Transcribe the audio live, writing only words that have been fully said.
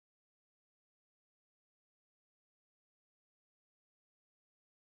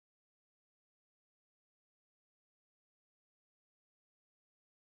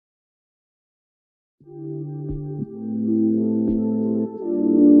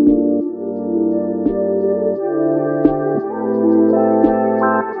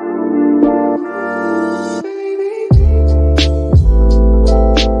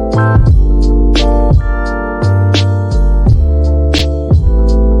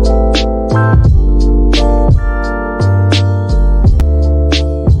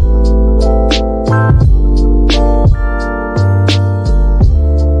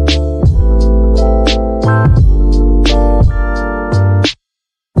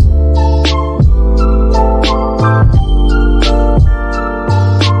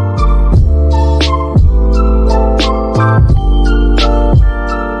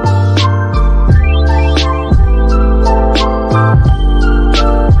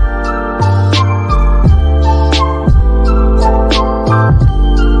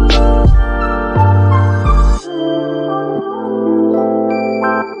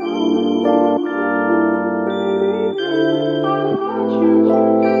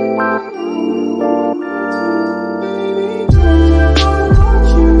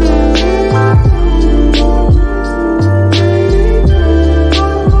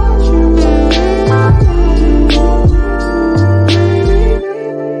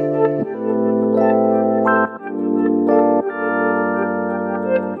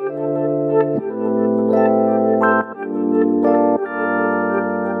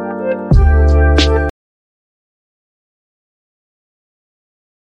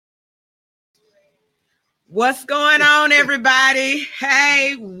What's going on, everybody?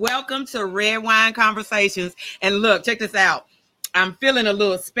 Hey, welcome to Red Wine Conversations. And look, check this out. I'm feeling a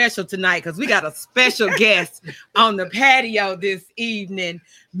little special tonight because we got a special guest on the patio this evening.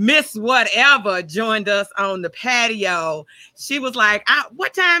 Miss Whatever joined us on the patio. She was like,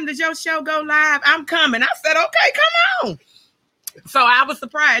 what time does your show go live? I'm coming. I said, okay, come on. So I was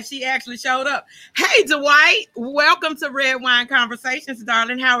surprised she actually showed up. Hey, Dwight, welcome to Red Wine Conversations,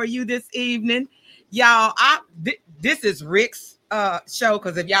 darling. How are you this evening? Y'all, this is Rick's show,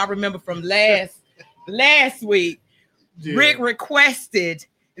 because if y'all remember from last week, yeah. Rick requested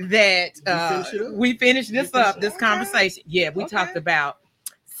that we finish this conversation. Yeah, we talked about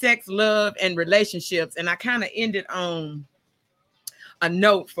sex, love, and relationships, and I kind of ended on a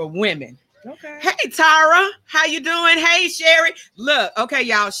note for women. Okay. Hey, Tara, how you doing? Hey, Sherry. Look, okay,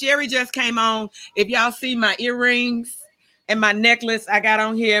 y'all, Sherry just came on. If y'all see my earrings and my necklace I got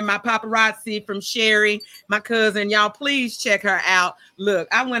on here, my paparazzi from Sherry, my cousin. Y'all, please check her out. Look,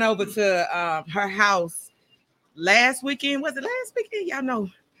 I went over to her house last weekend. Was it last weekend? Y'all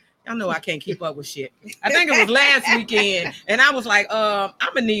know I can't keep up with shit. I think it was last weekend. And I was like, I'm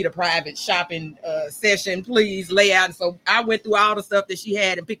going to need a private shopping session. Please lay out. And so I went through all the stuff that she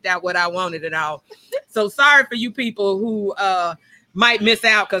had and picked out what I wanted and all. So sorry for you people who might miss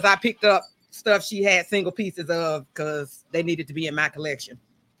out because I picked up stuff she had single pieces of because they needed to be in my collection.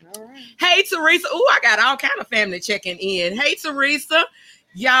 All right. Hey, Teresa. Oh, I got all kind of family checking in. Hey, Teresa.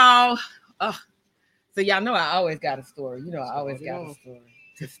 Y'all. So y'all know I always got a story. You know, I always got a story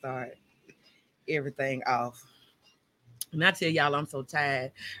to start everything off. And I tell y'all, I'm so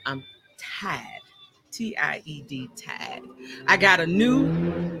tired. I'm tired. Tied. Tired. I got a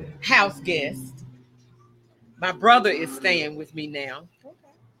new house guest. My brother is staying with me now.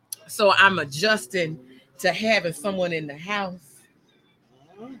 So I'm adjusting to having someone in the house.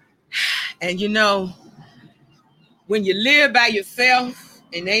 And you know, when you live by yourself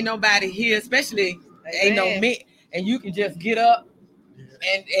and ain't nobody here, especially ain't no men, and you can just get up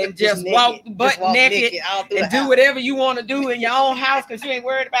and just walk butt naked and do whatever you want to do in your own house because you ain't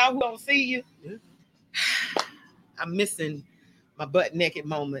worried about who gonna see you. I'm missing my butt naked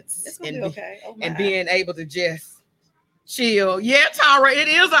moments and being able to just chill. Yeah, Tara, it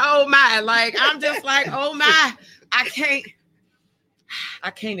is an oh my. Like, I'm just like, oh my, I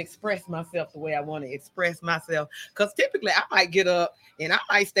can't express myself the way I want to express myself. Because typically I might get up and I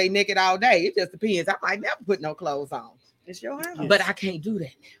might stay naked all day. It just depends. I might never put no clothes on. It's your house. But I can't do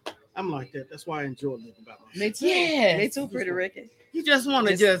that now. I'm like that. That's why I enjoy living by myself. Me too. Yeah. Me too, pretty Ricky. You just want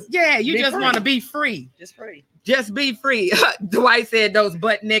to just want to be free. Just free. Just be free. Dwight said those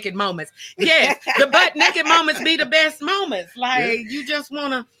butt naked moments. Yes, the butt naked moments be the best moments. Like, you just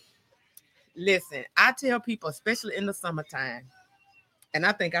want to listen. I tell people, especially in the summertime, and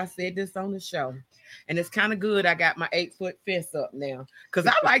I think I said this on the show, and it's kind of good I got my 8-foot fence up now because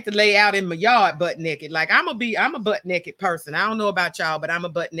I like to lay out in my yard butt naked. Like, I'm a butt naked person. I don't know about y'all, but I'm a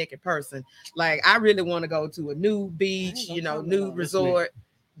butt nakted person. Like, I really want to go to a new beach, new resort.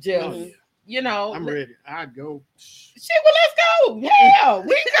 Just, I'm ready. I go. Shit, well, let's go. Hell,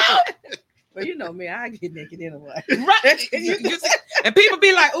 we go. Well, you know me, I get naked anyway. Right. And people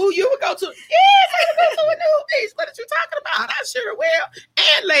be like, "Oh, you would go to? Yes, I would go to a nude beach. What are you talking about? I sure will."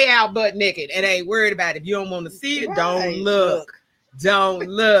 And lay out butt naked and ain't worried about it. If you don't want to see it, Right. don't look. Don't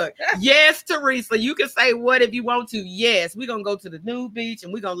look. Yes, Teresa, you can say what if you want to. Yes, we're gonna go to the nude beach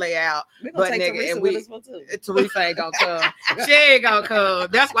and we're gonna lay out. We're gonna butt take naked, Teresa and with us one too. Teresa ain't gonna come. She ain't gonna come.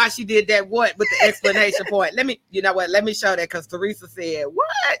 That's why she did that what with the explanation point. You know what? Let me show that because Teresa said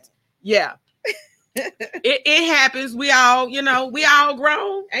what? Yeah. it happens. We all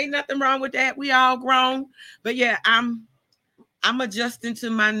grown. Ain't nothing wrong with that. We all grown. But yeah, I'm adjusting to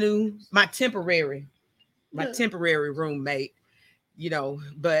my temporary roommate,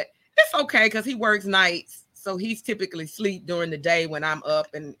 but it's okay because he works nights. So he's typically sleep during the day when I'm up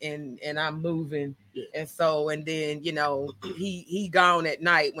and I'm moving. Yeah. And then, he gone at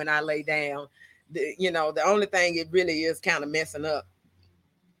night when I lay down. The only thing it really is kind of messing up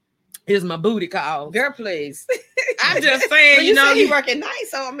is my booty call. Girl, please. I'm just saying, you work at night,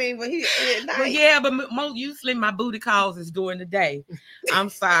 so I mean, when he at night. Well, yeah, but most usually my booty calls is during the day. I'm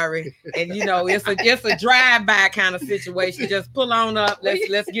sorry, and it's a drive-by kind of situation. Just pull on up.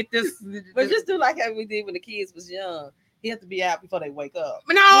 Let's get this. But just do like how we did when the kids was young. He had to be out before they wake up.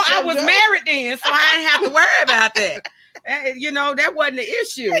 No, I was married then, so I didn't have to worry about that. That wasn't the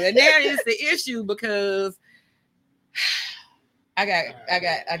issue, and that is the issue because I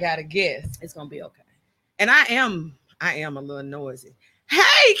got a guess. It's gonna be okay. And I am a little noisy.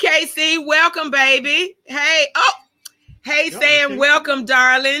 Hey, Casey, welcome, baby. Hey, Sam, welcome,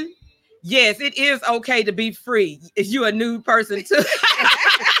 darling. Yes, it is okay to be free. Is you a nude person too?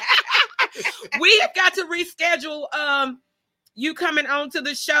 We have got to reschedule you coming on to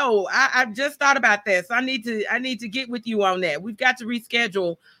the show. I just thought about that, so I need to get with you on that. We've got to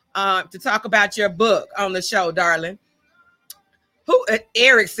reschedule to talk about your book on the show, darling. Who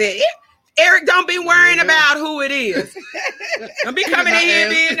Eric said it. Eric, don't be worrying about who it is. Don't be coming in here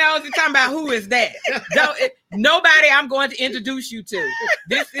being nosy talking about who is that. Nobody I'm going to introduce you to.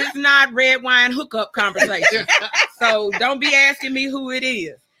 This is not red wine hookup conversation. So don't be asking me who it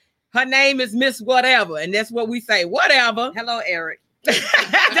is. Her name is Miss Whatever, and that's what we say. Whatever. Hello, Eric. Don't say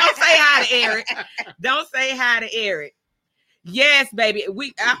hi to Eric. Don't say hi to Eric. Yes, baby.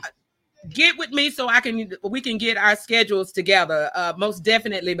 Get with me so we can get our schedules together. Most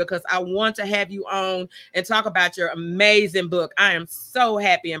definitely, because I want to have you on and talk about your amazing book. I am so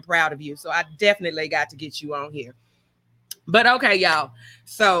happy and proud of you. So I definitely got to get you on here. But okay, y'all.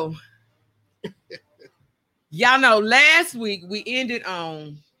 So y'all know last week we ended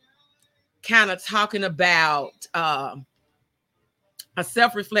on kind of talking about a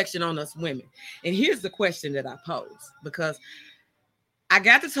self-reflection on us women. And here's the question that I pose, because I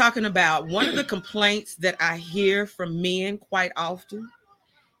got to talking about one of the complaints that I hear from men quite often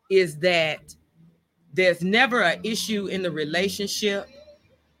is that there's never an issue in the relationship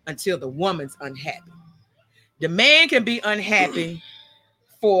until the woman's unhappy. The man can be unhappy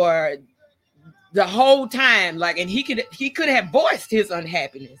for the whole time, and he could have voiced his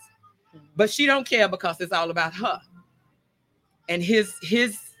unhappiness, but she don't care because it's all about her and his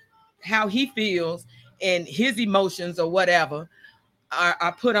how he feels and his emotions or whatever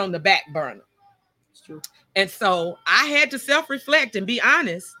are put on the back burner. It's true. And so I had to self-reflect and be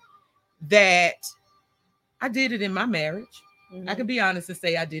honest that I did it in my marriage. Mm-hmm. I can be honest and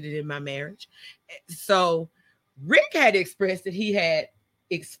say I did it in my marriage. So Rick had expressed that he had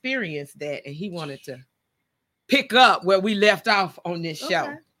experienced that and he wanted to pick up where we left off on this show.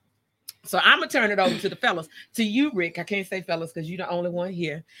 Okay. So I'm going to turn it over to the fellas. To you, Rick. I can't say fellas because you're the only one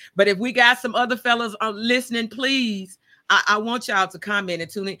here. But if we got some other fellas listening, please, I want y'all to comment and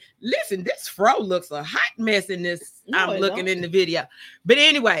tune in. Listen, this fro looks a hot mess in this. No, I'm looking in the video. But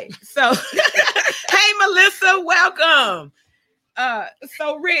anyway, so hey, Melissa, welcome.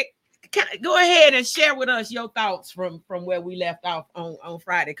 So Rick, go ahead and share with us your thoughts from where we left off on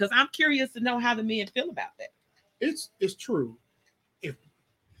Friday, because I'm curious to know how the men feel about that. It's true.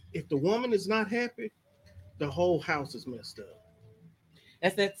 If the woman is not happy, the whole house is messed up.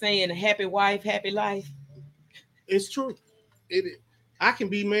 That's that saying, a happy wife, happy life. It's true. I can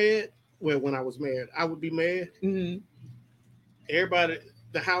be mad. Well, when I was married, I would be mad. Mm-hmm. Everybody,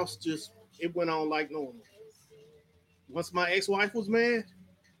 the house it went on like normal. Once my ex-wife was mad,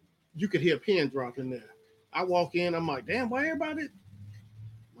 you could hear a pin drop in there. I walk in, I'm like, damn, why everybody?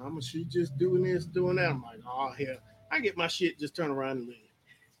 Mama, she just doing this, doing that. I'm like, oh, hell. I get my shit, just turn around and leave.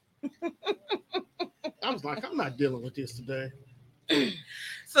 I was like, I'm not dealing with this today.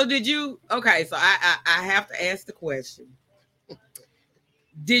 So did you? Okay, so I have to ask the question.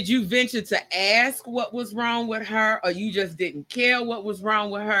 did you venture to ask what was wrong with her, or you just didn't care what was wrong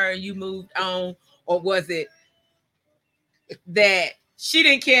with her and you moved on? Or was it that she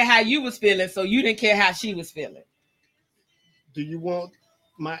didn't care how you was feeling, so you didn't care how she was feeling? Do you want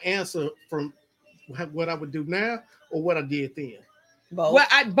my answer from what I would do now or what I did then? Both. Well,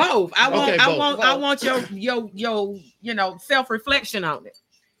 both. I want your self-reflection on it.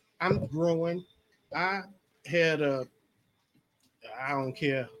 I'm growing. I had I don't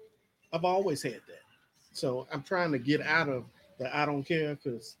care. I've always had that. So I'm trying to get out of the I don't care,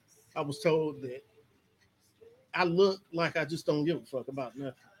 because I was told that I look like I just don't give a fuck about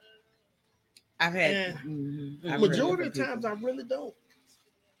nothing. I've had majority of the times I really don't.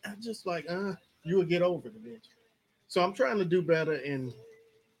 I'm just like, you will get over it eventually. So I'm trying to do better in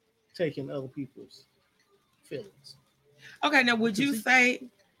taking other people's feelings. Okay, now would you say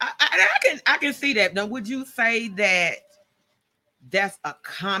I can see that. Now, would you say that that's a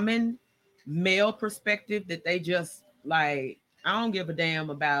common male perspective, that they just like, I don't give a damn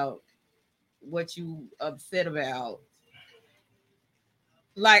about what you upset about?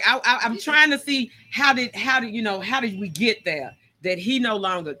 Like I'm trying to see how did we get there, that he no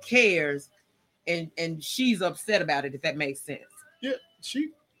longer cares and she's upset about it, if that makes sense. Yeah,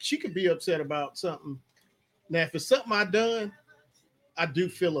 she could be upset about something. Now, if it's something I done, I do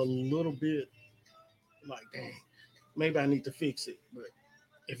feel a little bit like, dang, maybe I need to fix it. But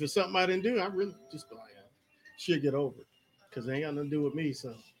if it's something I didn't do, I really just be like, she'll get over it, because it ain't got nothing to do with me.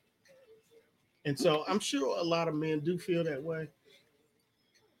 So, and so I'm sure a lot of men do feel that way.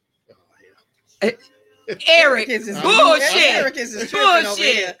 Oh, yeah. Eric is bullshit. Eric is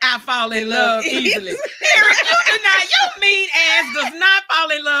bullshit. I fall in love easily. Eric, your mean ass does not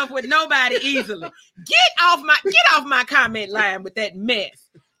fall in love with nobody easily. Get off my comment line with that mess.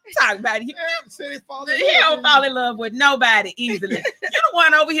 Talk about it. He don't fall in love with nobody easily. You're the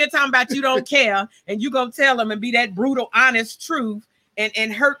one over here talking about you don't care, and you gonna tell them and be that brutal, honest truth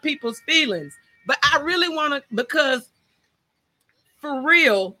and hurt people's feelings. But I really want to, because for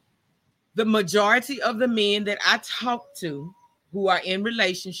real, the majority of the men that I talk to who are in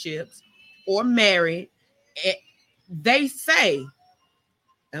relationships or married, they say,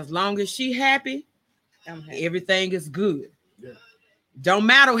 as long as she happy, everything is good. Yeah. Don't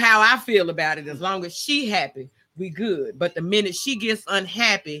matter how I feel about it. As long as she happy, we good. But the minute she gets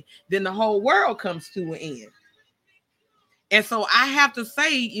unhappy, then the whole world comes to an end. And so I have to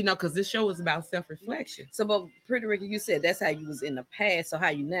say, because this show is about self-reflection. So, but Pretty Ricky, you said that's how you was in the past. So how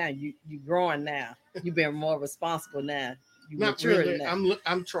you now? You growing now. You being more responsible now. You not really. Now.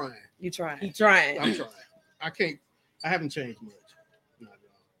 I'm trying. You trying? You trying? I'm trying. I haven't changed much.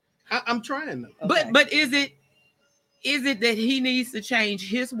 I'm trying though. Okay. But is it that he needs to change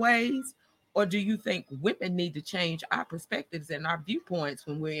his ways, or do you think women need to change our perspectives and our viewpoints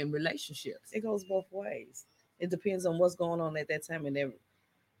when we're in relationships? It goes both ways. It depends on what's going on at that time, and then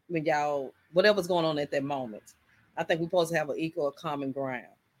when whatever's going on at that moment. I think we're supposed to have an equal or common ground.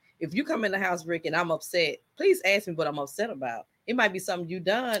 If you come in the house, Rick, and I'm upset, please ask me what I'm upset about. It might be something you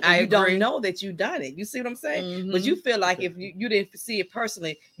done, and you don't know that you done it. You see what I'm saying? Mm-hmm. But you feel like if you didn't see it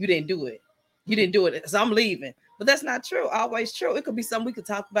personally, you didn't do it. You didn't do it, so I'm leaving. But that's not true. Always true. It could be something we could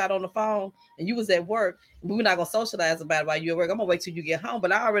talk about on the phone, and you was at work. We're not gonna socialize about it while you're at work. I'm gonna wait till you get home.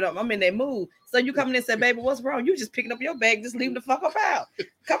 But I'm in that mood. So you come in and say, "Baby, what's wrong?" You just picking up your bag, just leaving the fuck up out.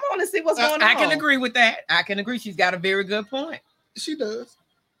 Come on and see what's going on. I can agree with that. I can agree. She's got a very good point. She does.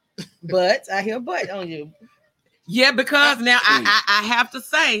 But I hear "but" on you. Yeah, because now I have to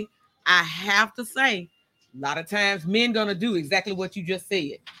say, a lot of times men gonna do exactly what you just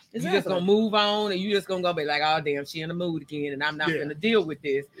said. Exactly. You just gonna move on, and you just gonna go be like, "Oh damn, she in the mood again," and I'm not gonna deal with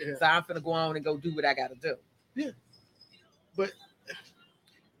this. Yeah. So I'm gonna go on and go do what I gotta do. Yeah,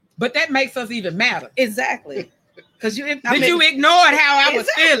 but that makes us even matter. Exactly. Because you ignored how I was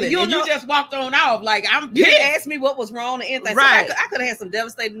feeling. You just walked on off like I'm pissed. You didn't ask me what was wrong or anything. Right. I could have had some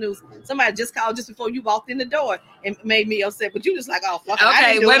devastating news. Somebody just called just before you walked in the door and made me upset. But you just like, oh fuck.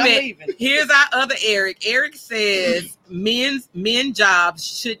 Okay, wait a minute. Here's our other Eric. Eric says men's jobs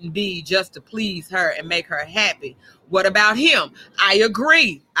shouldn't be just to please her and make her happy. What about him? I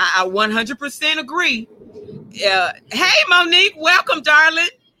agree. I 100% agree. Hey Monique, welcome, darling.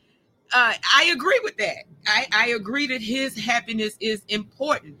 I agree with that. I agree that his happiness is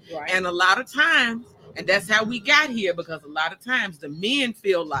important. Right. And a lot of times, and that's how we got here, because a lot of times the men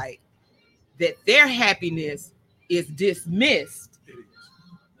feel like that their happiness is dismissed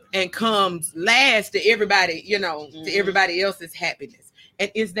and comes last to everybody, to everybody else's happiness.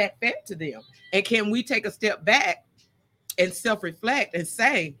 And is that fair to them? And can we take a step back and self-reflect and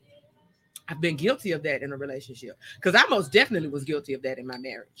say, I've been guilty of that in a relationship because I most definitely was guilty of that in my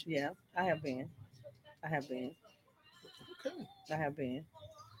marriage. Yeah, I have been. Okay. I have been.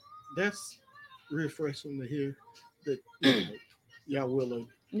 That's refreshing to hear that y'all willing.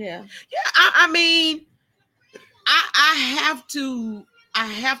 Yeah. Yeah, I mean, I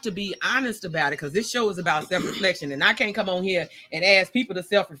have to be honest about it because this show is about self-reflection, and I can't come on here and ask people to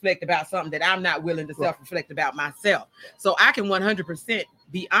self-reflect about something that I'm not willing to self-reflect about myself. So I can 100%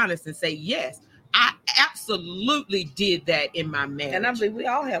 be honest and say, yes, I absolutely did that in my marriage. And I believe we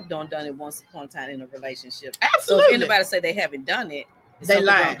all have done it once upon a time in a relationship. Absolutely. So if anybody say they haven't done it, they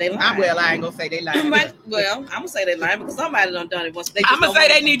lie. They lie. Well, I ain't gonna say they lie. Well, I'm gonna say they lie because somebody done it once. I'm gonna say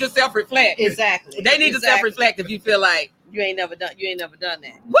they need to self-reflect. Exactly. They need to self-reflect if you feel like you ain't never done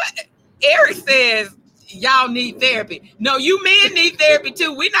that. What Eric says, y'all need therapy. No, you men need therapy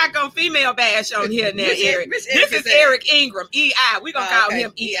too. We're not gonna female bash on here now, Eric. This is Eric Ingram, EI. We're gonna call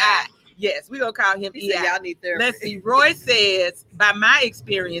him EI. Yes, we're gonna call him EI. Y'all need therapy. Let's see. Roy says, by my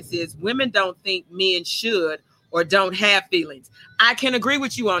experiences, women don't think men should or don't have feelings. I can agree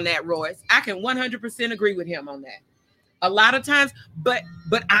with you on that, Royce. I can 100% agree with him on that. A lot of times, but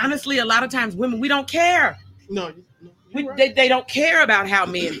honestly, a lot of times women, we don't care. No, right. They don't care about how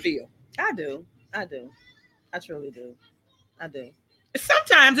men feel. I do. I truly do. I do.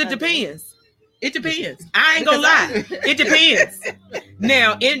 Sometimes it depends. It depends. I ain't gonna lie. It depends.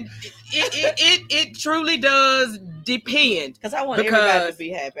 Now, it truly does depend. Because I want everybody to be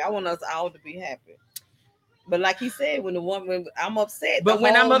happy. I want us all to be happy. But like he said, when I'm upset, but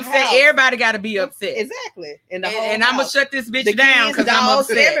when I'm upset, everybody got to be upset. Exactly. And I'm gonna shut this bitch down because I'm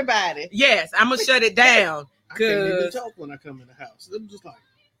upset. Everybody. Yes, I'm gonna shut it down. I can't even talk when I come in the house. I'm just like.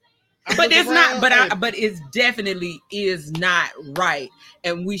 But it's not. But it definitely is not right,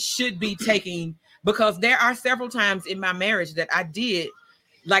 and we should be taking because there are several times in my marriage that I did,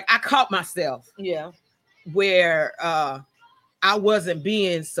 like I caught myself. Yeah. Where I wasn't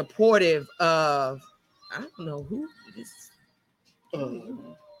being supportive of. I don't know who this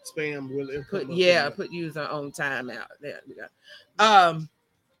spam will put user on timeout. There we go.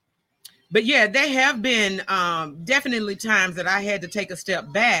 But yeah, there have been definitely times that I had to take a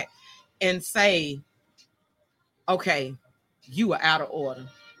step back and say, okay, you are out of order.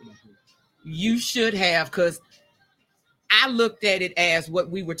 Mm-hmm. You should have, because I looked at it as what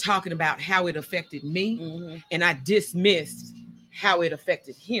we were talking about, how it affected me, mm-hmm. and I dismissed how it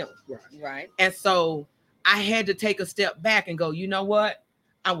affected him. Right. And so I had to take a step back and go, you know what?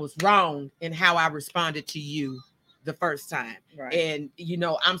 I was wrong in how I responded to you the first time. Right. And,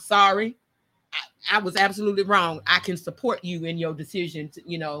 I'm sorry. I was absolutely wrong. I can support you in your decision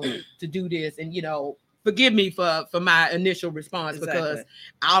to, to do this. And, forgive me for my initial response because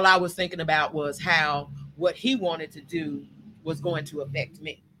all I was thinking about was how what he wanted to do was going to affect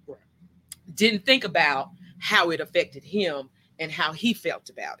me. Right. Didn't think about how it affected him and how he felt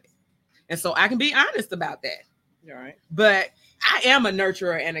about it. And so I can be honest about that. All right. But I am a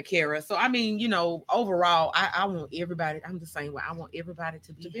nurturer and a carer. So, I mean, overall, I want everybody, I'm the same way. I want everybody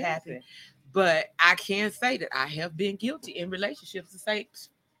to be happy. But I can say that I have been guilty in relationships to say,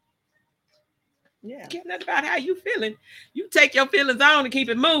 care nothing about how you feeling. You take your feelings on and keep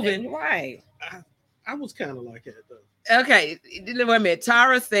it moving. Right. I was kind of like that, though. Okay. Wait a minute.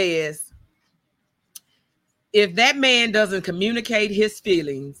 Tara says, if that man doesn't communicate his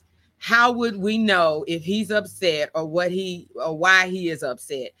feelings, how would we know if he's upset or why he is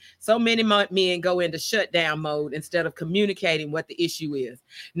upset? So many men go into shutdown mode instead of communicating what the issue is.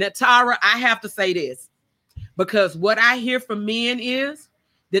 Now, Tara, I have to say this because what I hear from men is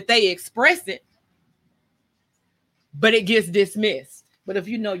that they express it, but it gets dismissed. But if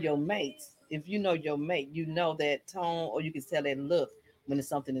you know your mate, you know that tone, or you can tell that look when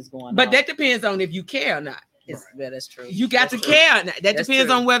something is going on. But that depends on if you care or not. Yeah, that's true. You got to care. That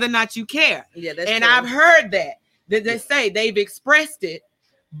depends on whether or not you care. Yeah, that's and true. I've heard that they say they've expressed it,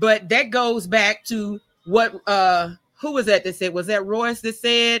 but that goes back to what who was that said? Was that Royce that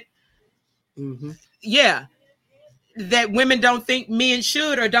said? Mm-hmm. Yeah, that women don't think men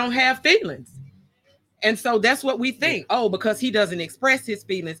should or don't have feelings, and so that's what we think. Yeah. Oh, because he doesn't express his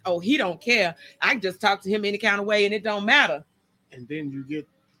feelings. Oh, he don't care. I can just talk to him any kind of way, and it don't matter. And then you get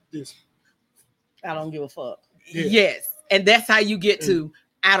this. I don't give a fuck. Yeah. Yes. And that's how you get to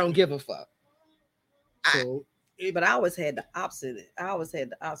I don't give a fuck. But I always had the opposite.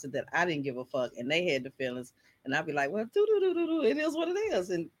 That I didn't give a fuck and they had the feelings. And I'd be like, well, it is what it is.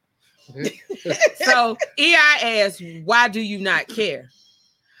 And so EI asks, why do you not care?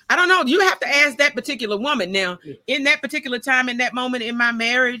 I don't know. You have to ask that particular woman. Now, in that particular time, in that moment in my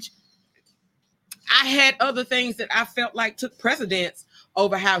marriage, I had other things that I felt like took precedence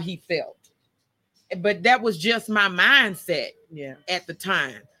over how he felt. but that was just my mindset Yeah. at the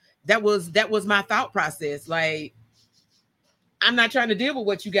time. That was my thought process. Like, I'm not trying to deal with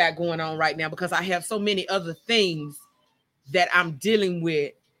what you got going on right now because I have so many other things that I'm dealing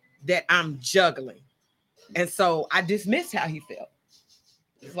with that I'm juggling. And so I dismissed how he felt.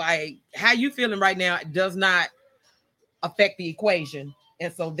 It's like, how you feeling right now does not affect the equation.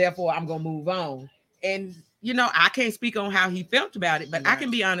 And so therefore I'm going to move on. And, you know, I can't speak on how he felt about it, but I can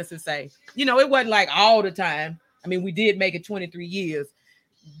be honest and say, you know, it wasn't like all the time. I mean, we did make it 23 years,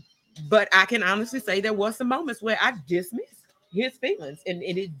 but I can honestly say there was some moments where I dismissed his feelings and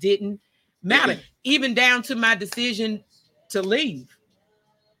it didn't matter, even down to my decision to leave.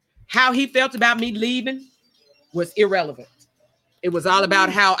 How he felt about me leaving was irrelevant. It was all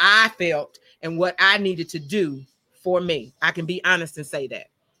about how I felt and what I needed to do for me. I can be honest and say that.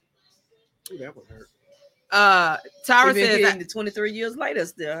 Ooh, that would hurt. Even Tara says, the 23 years later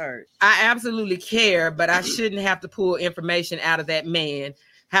still hurt. I absolutely care, but I shouldn't have to pull information out of that man.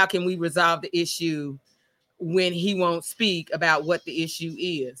 How can we resolve the issue when he won't speak about what the issue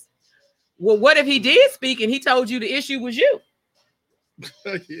is? Well, what if he did speak and he told you the issue was you?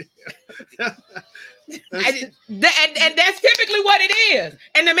 And that's typically what it is.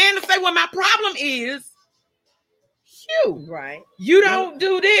 And the man will say, well, my problem is you. Right. You don't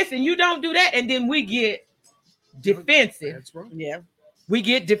do this and you don't do that. And then we get defensive. That's right. Yeah. We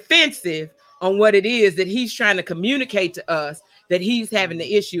get defensive on what it is that he's trying to communicate to us that he's having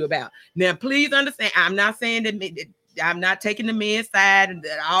the issue about. Now, please understand, I'm not saying that I'm not taking the man's side and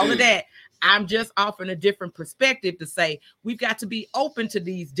all of that. I'm just offering a different perspective to say we've got to be open to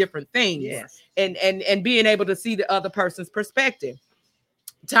these different things. Yes. And being able to see the other person's perspective.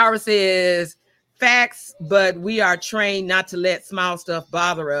 Tara says, facts, but we are trained not to let small stuff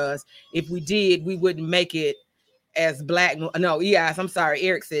bother us. If we did, we wouldn't make it as black. No, yes, I'm sorry.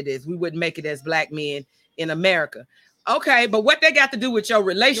 Eric said this. We wouldn't make it as black men in America. Okay, but what they got to do with your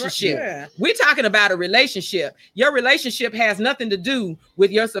relationship? Yeah. We're talking about a relationship. Your relationship has nothing to do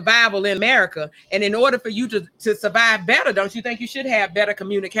with your survival in America. And in order for you to survive better, don't you think you should have better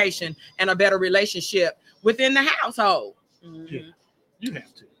communication and a better relationship within the household? Mm-hmm. Yeah, you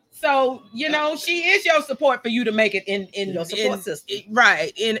have to. So, you know, she is your support for you to make it in Your support system.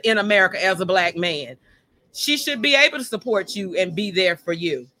 Right, in America as a black man. She should be able to support you and be there for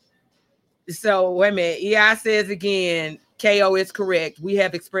you. So, wait a minute. EI says again, KO is correct. We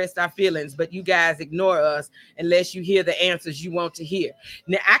have expressed our feelings, but you guys ignore us unless you hear the answers you want to hear.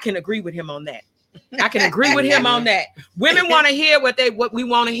 Now, I can agree with him on that. I can agree with him on that. Women want to hear what we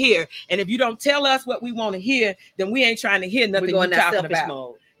want to hear. And if you don't tell us what we want to hear, then we ain't trying to hear nothing We're going you're that talking selfish about.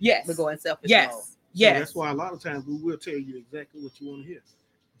 mode. Yes. We're going selfish Yes. mode. Yes. So that's why a lot of times we will tell you exactly what you want to hear,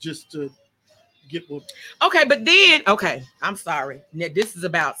 just to get what. Okay, but then, okay, I'm sorry. Now, this is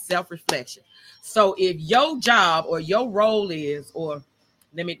about self-reflection. So if your job or your role is, or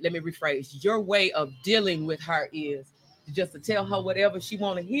let me rephrase, your way of dealing with her is just to tell her whatever she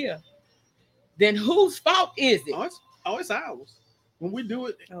want to hear, then whose fault is it? It's ours. When we do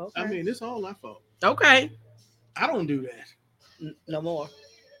it, Okay. I mean, it's all our fault. Okay. I don't do that. No more.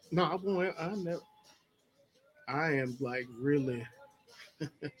 No, I am like really.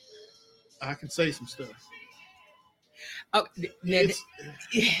 I can say some stuff. Oh, It's-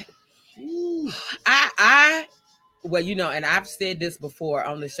 well, you know, and I've said this before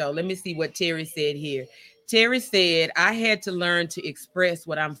on the show. Let me see what Terry said here. Terry said, I had to learn to express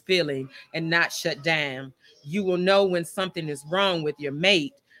what I'm feeling and not shut down. You will know when something is wrong with your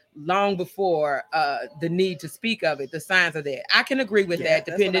mate long before the need to speak of it. The signs are there. I can agree with that,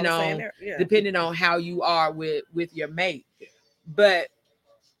 depending on how you are with your mate. Yeah. But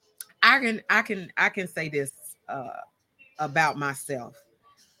I can say this about myself.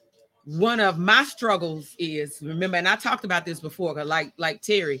 One of my struggles is, remember, and I talked about this before, like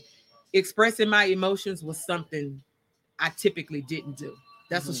Terry, expressing my emotions was something I typically didn't do.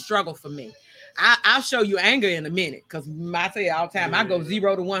 That's a struggle for me. I'll show you anger in a minute, because I say all the time, I go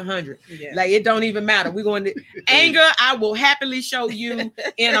 0 to 100. Yeah. Like, it don't even matter. We're going to anger. I will happily show you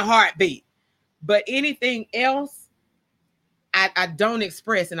in a heartbeat. But anything else, I don't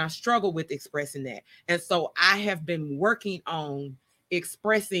express, and I struggle with expressing that. And so I have been working on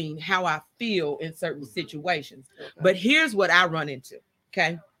expressing how I feel in certain situations. Okay. But here's what I run into,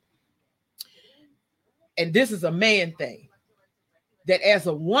 okay? And this is a man thing. That as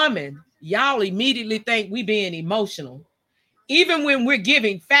a woman, y'all immediately think we being emotional. Even when we're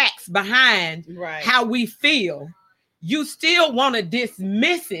giving facts behind how we feel, you still want to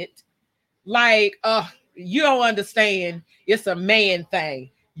dismiss it like, you don't understand. It's a man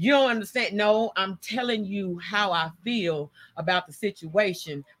thing. You don't understand. No, I'm telling you how I feel about the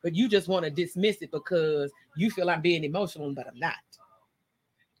situation, but you just want to dismiss it because you feel I'm being emotional, but I'm not.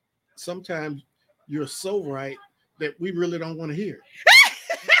 Sometimes you're so right that we really don't want to hear it.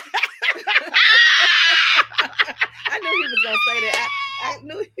 I knew he was gonna say that. I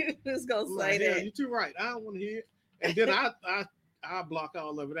knew he was gonna I'm say like, yeah, that. you're too right. I don't want to hear it. And then I block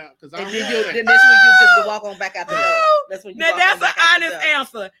all of it out because I And don't then, want then that's when you just walk on back out the door. That's when you Now walk that's on back an out the honest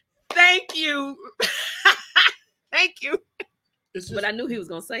door. answer. Thank you. Thank you. It's just, But I knew he was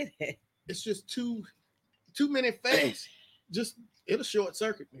gonna say that. it's just too many facts. Just it'll short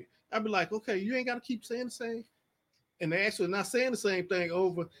circuit me. I'd be like, okay, you ain't got to keep saying the same. And they actually not saying the same thing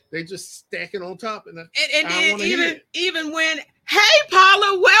over. They just stacking on top. And And I don't then wanna hear it. even when, hey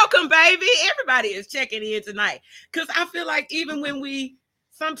Paula, welcome, baby. Everybody is checking in tonight. Because I feel like even when we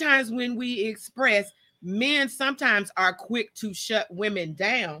express, men sometimes are quick to shut women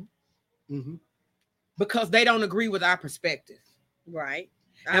down Mm-hmm. because they don't agree with our perspective. Right.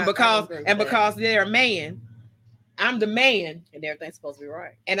 And because they're a man, I'm the man, and everything's supposed to be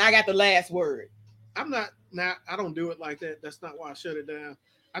right. and I got the last word. I'm not now. I don't do it like that. That's not why I shut it down.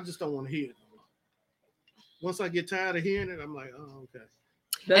 I just don't want to hear it. Once I get tired of hearing it, I'm like, oh,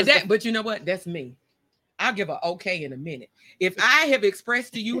 okay. But you know what? That's me. I'll give an okay in a minute. If I have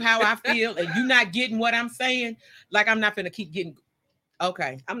expressed to you how I feel and you're not getting what I'm saying, like I'm not gonna keep getting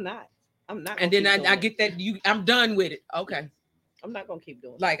okay. I'm not. And then I get that I'm done with it. Okay. I'm not gonna keep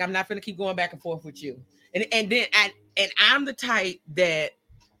doing it. Like I'm not gonna keep going back and forth with you. And then I'm the type that,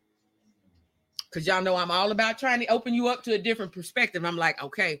 because y'all know I'm all about trying to open you up to a different perspective. I'm like,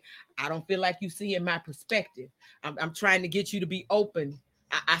 okay, I don't feel like you see in my perspective. I'm trying to get you to be open.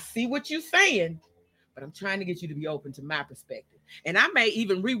 I see what you're saying, but I'm trying to get you to be open to my perspective. And I may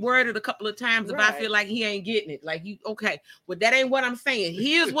even reword it a couple of times if I feel like he ain't getting it. Like, you, okay, well, that ain't what I'm saying.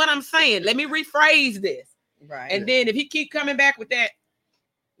 Here's what I'm saying. Let me rephrase this. Right. And then if he keep coming back with that,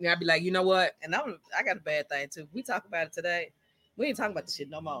 I'll be like, you know what? And I got a bad thing too. We talk about it today. We ain't talking about the shit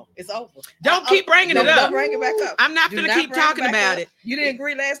no more. It's over. Don't keep bringing it up. Don't bring it back up. I'm not going to keep talking about it. You didn't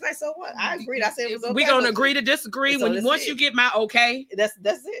agree last night, so what? I agreed. I said it was okay. We're going to agree to disagree. So Once you get my okay. That's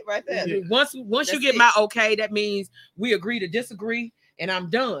it right there. Yeah. Once you get my okay, that means we agree to disagree and I'm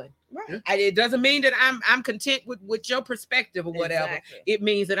done. Right. It doesn't mean that I'm content with your perspective or whatever. Exactly. It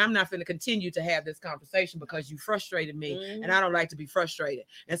means that I'm not going to continue to have this conversation because you frustrated me and I don't like to be frustrated.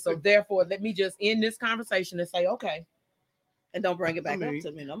 And so therefore, let me just end this conversation and say, okay. And don't bring it back up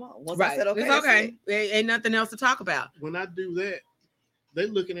to me no more. Once right. I said okay, it's okay. There ain't nothing else to talk about. When I do that, they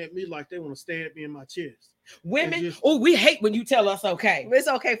looking at me like they want to stab me in my chest. Women, we hate when you tell us okay. It's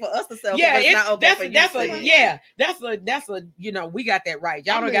okay for us to say okay. Yeah, it's not okay for you to say that's a you know, we got that right.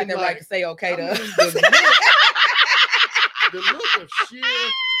 Y'all don't got that right to say okay to us. The look of sheer,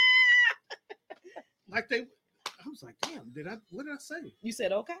 like I was like, damn, what did I say? You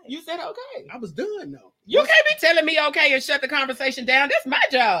said okay. You said okay. I was done though. You can't be telling me okay and shut the conversation down. That's my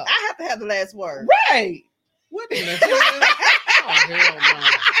job. I have to have the last word. Right. What in the hell? Oh, hell no.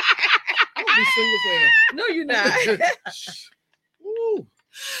 I'm gonna be single forever. No, you're not. Ooh.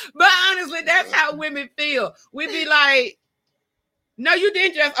 But honestly, that's how women feel. We be like, no, you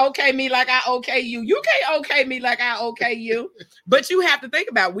didn't just okay me like I okay you. You can't okay me like I okay you. But you have to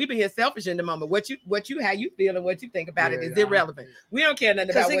think about, we being selfish in the moment. How you feel and what you think about it is irrelevant. We don't care nothing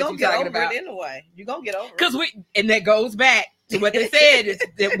about what you're talking about. Anyway, you're gonna get over it. And that goes back to what they said is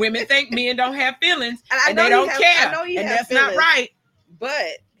that women think men don't have feelings and they don't care. I know you and have that's feelings, not right. But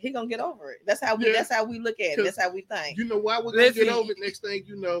he gonna get over it. That's how we look at it. That's how we think. You know why we're gonna get over it? Next thing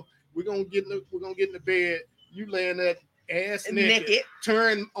you know, we're gonna get in the bed. You laying that ass naked,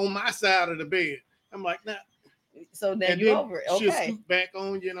 turn on my side of the bed. I'm like, nah. So now you over it. Okay. She'll scoot back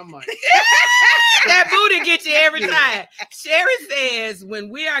on you, and I'm like, that booty gets you every time. Sherry says, when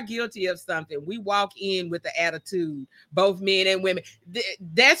we are guilty of something, we walk in with the attitude, both men and women.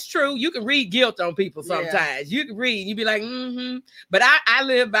 That's true. You can read guilt on people sometimes. Yeah. You can read, you be like, But I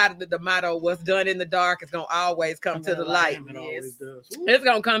live by the motto, what's done in the dark is going to always come to the light. It's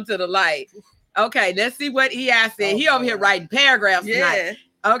going to come to the light. Okay, let's see what EI said. He over here writing paragraphs tonight.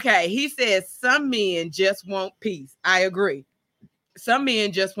 Okay, he says, some men just want peace. I agree. Some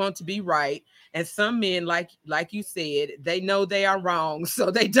men just want to be right. And some men, like you said, they know they are wrong,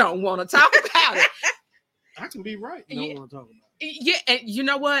 so they don't want to talk about it. I can be right. Don't want to talk about it. Yeah, and you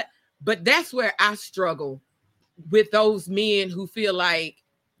know what? But that's where I struggle with those men who feel like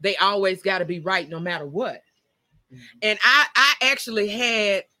they always got to be right no matter what. Mm-hmm. And I actually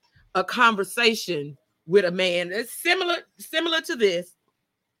had a conversation with a man that's similar to this.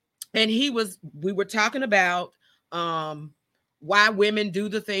 And we were talking about why women do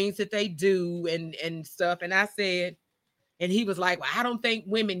the things that they do and stuff. And I said, and he was like, well, I don't think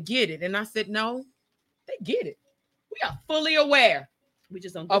women get it. And I said, no, they get it. We are fully aware We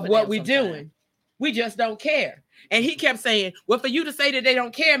just don't of what we're doing. We just don't care. And he kept saying, well, for you to say that they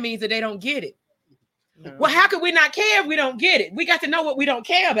don't care means that they don't get it. No. Well, how could we not care if we don't get it? We got to know what we don't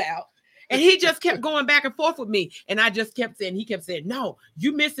care about. And he just kept going back and forth with me. And I just kept saying, he kept saying, no,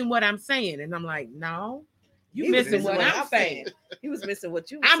 you missing what I'm saying. And I'm like, no, you missing what I'm saying. He was missing what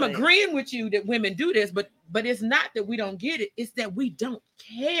you were I'm saying. agreeing with you that women do this, but it's not that we don't get it. It's that we don't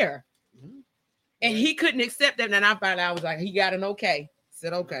care. And he couldn't accept that. And I finally, I was like, he got an okay. I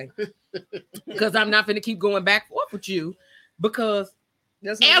said, okay. Because I'm not going to keep going back and forth with you. Because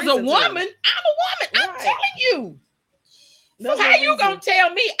There's no as a reason woman, to. I'm a woman. I'm Right. telling you. There's So no how you reason. going to tell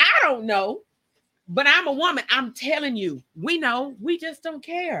me I don't know? But I'm a woman. I'm telling you. We know. We just don't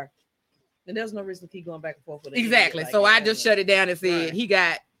care. And there's no reason to keep going back and forth with it. Exactly. Like So that. I just shut it down and said, Right. he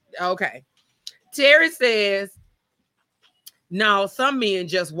got, okay. Terry says, no, some men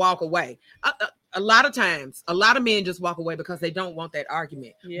just walk away. A lot of times, a lot of men just walk away because they don't want that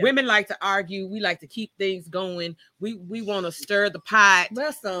argument. Yeah. Women like to argue. We like to keep things going. We want to stir the pot.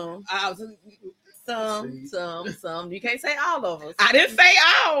 Well, some. You can't say all of us. I didn't say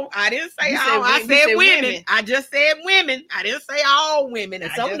all. I didn't say You said all. I you said said women. women. I just said women. I didn't say all women.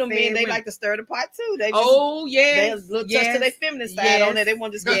 And I some of just them men, said they women. like to stir the pot too. They just, Oh they yes, look touch yes, to their feminine side on there. They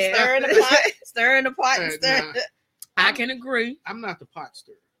want to just go yes. stir in the pot, stir in the pot, and stir. Nah. I can agree. I'm not the pot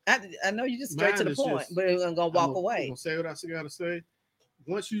stirrer. I know you just straight to Mine the is point, just- but I'm gonna walk I'm away. gonna say what I gotta say.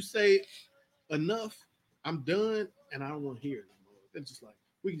 Once you say enough, I'm done, and I don't want to hear it anymore. It's just like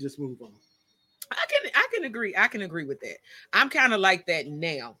we can just move on. I can agree. I can agree with that. I'm kind of like that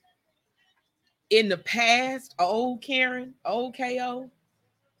now. In the past, old Karen, old KO,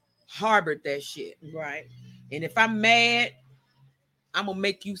 harbored that shit. Right. And if I'm mad, I'm gonna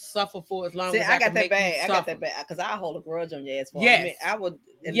make you suffer for as long See, as I I got can that make bad. you I got suffer. that bad because I hold a grudge on your ass for Yes. a minute. I would,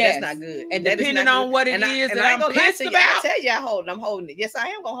 and Yes. that's not good. And That is depending not on good. what it and is I that ain't I'm gonna lie pissed to you. about. I tell you, I'm holding it. Yes, I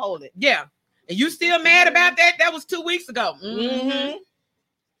am gonna hold it. Yeah. And you still mad about that? That was 2 weeks ago. Mm-hmm.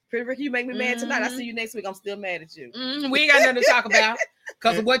 Pretty Ricky, you make me mad tonight. I Mhm. see you next week. I'm still mad at you. We ain't got nothing to talk about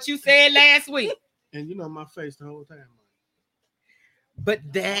because of what you said last week. And you know my face the whole time. But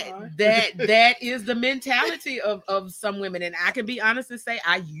Alright. that is the mentality of some women. And I can be honest and say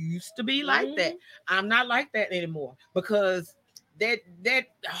I used to be like that. I'm not like that anymore because that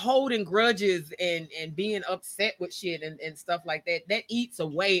holding grudges and being upset with shit and stuff like that eats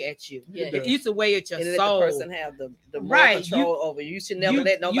away at you. Yeah. It eats away at your And let soul. the person have the more Right. control over you. You should never You-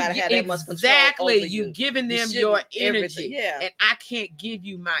 let nobody you- have that much control exactly. over you. You giving You them shouldn't. your Everything. energy. Yeah. And I can't give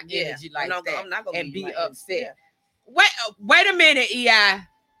you my Yeah. energy like that. I'm not gonna and give you be my energy. upset. Yeah. Wait a minute, EI.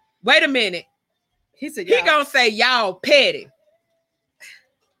 Wait a minute. He said, He y'all, gonna say y'all petty.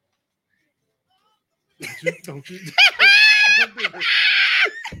 Don't you don't do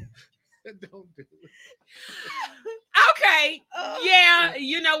it. Don't do it. Okay. Oh. Yeah,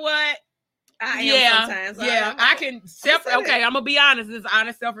 you know what? I am Yeah, sometimes. yeah. I can self. say that. Okay, I'm gonna be honest. This is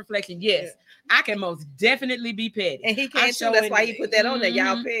honest self-reflection. Yes, I can most definitely be petty. And he I can't show too. That's it- why he put that on there.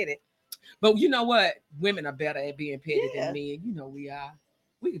 Y'all Mhm. petty. But you know what? Women are better at being petty Yeah. than men. You know we are.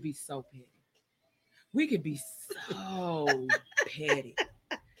 We could be so petty. We could be so petty.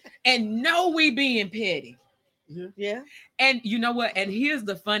 And know we being petty. Yeah. And you know what? And here's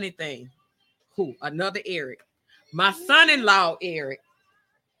the funny thing. Who? Another Eric. My son-in-law, Eric,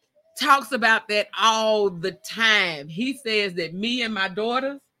 talks about that all the time. He says that me and my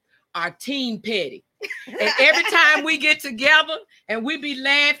daughters are team petty. And every time we get together and we be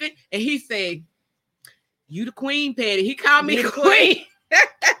laughing, and he say, "You the queen, petty." He called me You the queen.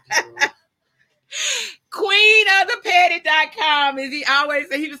 Queen of the petty.com. Is he always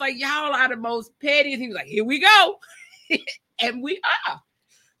say, he was like, y'all are the most petty. He was like, here we go. And we are.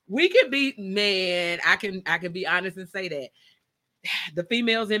 We can be, man, I can be honest and say that. The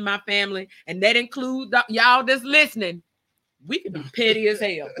females in my family, and that include y'all that's listening, we can be petty as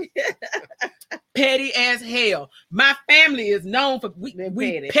hell. Petty as hell. My family is known for we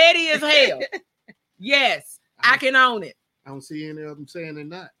petty as hell. Yes, I can own it. I don't see any of them saying they're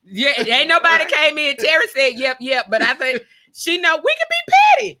not. Yeah, ain't nobody came in. Terry said, yep. But I think she know we can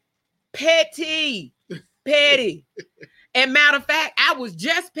be petty. Petty. And matter of fact, I was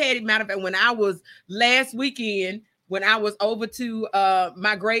just petty. Matter of fact, when I was last weekend, when I was over to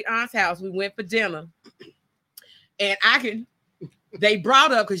my great aunt's house, we went for dinner. And they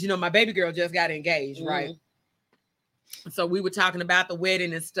brought up, because you know, my baby girl just got engaged, right? So we were talking about the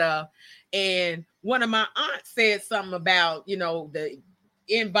wedding and stuff. And one of my aunts said something about, you know,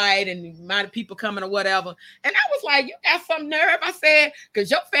 invite and my people coming or whatever. And I was like, you got some nerve. I said, because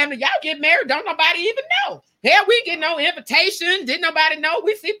your family, y'all get married, don't nobody even know. Hell, we get no invitation. Didn't nobody know.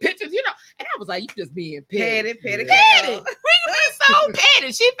 We see pictures, you know. And I was like, you just being petty. Petty. We be so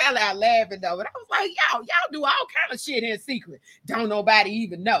petty. She fell out laughing though. And I was like, y'all do all kind of shit in secret. Don't nobody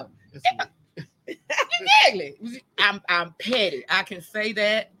even know. Exactly. I'm petty. I can say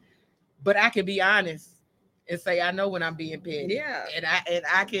that, but I can be honest and say I know when I'm being petty. Yeah. And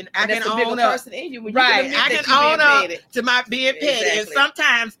I can that's own up. Person in you when right. You I can own up to my being petty. Exactly. And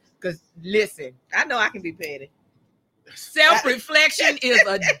sometimes, because listen, I know I can be petty. Self-reflection is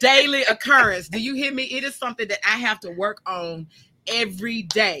a daily occurrence. Do you hear me? It is something that I have to work on every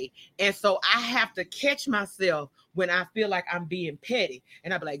day. And so I have to catch myself when I feel like I'm being petty.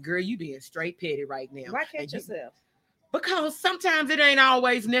 And I'll be like, girl, you being straight petty right now. Why catch yourself? Because sometimes it ain't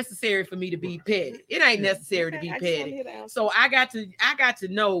always necessary for me to be petty. It ain't necessary to be petty. So I got to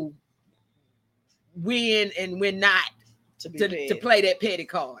know when and when not to play that petty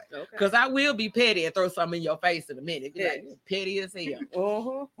card. Because I will be petty and throw something in your face in a minute. Be like, petty as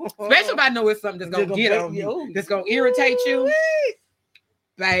hell. Especially if I know it's something that's gonna get on you, that's gonna irritate you.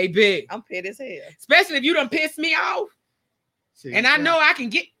 Baby. I'm petty as hell. Especially if you done piss me off. And I know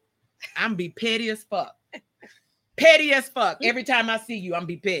I'm be petty as fuck. Petty as fuck. Every time I see you, I'm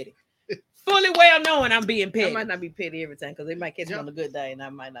be petty. Fully well knowing I'm being petty. I might not be petty every time because they might catch me on a good day and I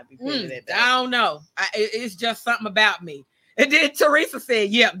might not be petty that day. I don't know. It's just something about me. And then Teresa said,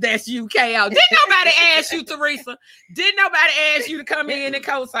 yep, that's you, KO. Didn't nobody ask you, Teresa? Didn't nobody ask you to come in and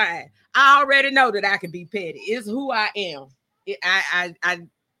co-sign? I already know that I can be petty. It's who I am.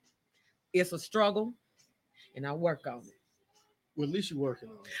 It's a struggle and I work on it. Well, at least you're working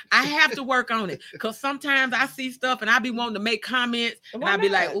on it. I have to work on it because sometimes I see stuff and I be wanting to make comments and I be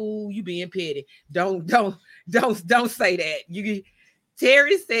like, "Ooh, you being petty? Don't say that."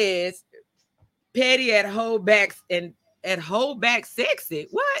 Terry says, "Petty at hold backs and at hold back sexy."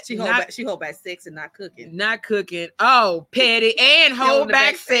 What? She hold back sex and not cooking. Not cooking. Oh, petty and hold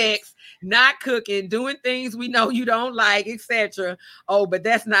back sex, not cooking, doing things we know you don't like, etc. Oh, but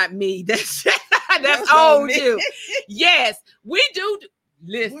that's not me. That's old you. Yes, we do.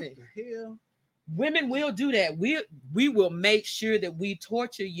 Listen, what the hell? Women will do that. We will make sure that we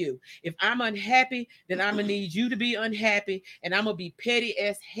torture you. If I'm unhappy, then I'm gonna need you to be unhappy, and I'm gonna be petty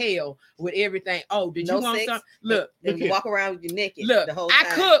as hell with everything. Oh, did you want something? Look, you walk around with your naked. Look, the whole time.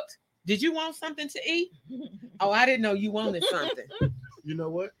 I cooked. Did you want something to eat? Oh, I didn't know you wanted something. You know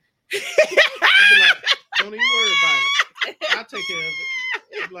what? I'll be like, don't even worry about it. I'll take care of it.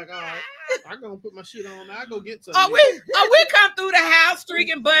 I'll be like, all right, I'm gonna put my shit on. I'll go get something. We come through the house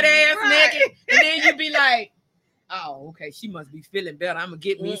streaking butt ass naked, and then you be like, oh, okay, she must be feeling better. I'm gonna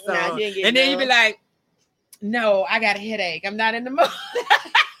get me some. And then you be like, no, I got a headache. I'm not in the mood. Look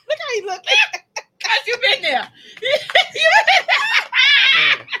how you look. Cause you been there.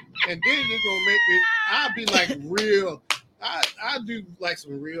 And then you're gonna make me. I'll be like real. I do like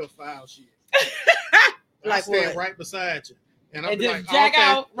some real foul shit. Like I stand what? right beside you, and I'm just like, jack okay,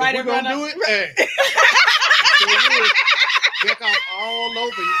 out right if we're in gonna front do it. Hey. Jack off all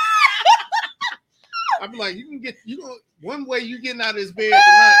over you. I'll be like, one way you getting out of this bed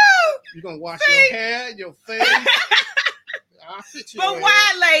tonight. You're gonna wash your hair, your face. I'll fit you. But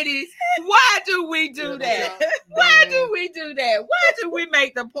why, ladies? Why do we do that? Why do we do that? Why do we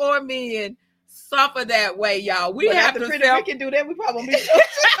make the poor men suffer that way, y'all? We have to. We can do that. We probably be.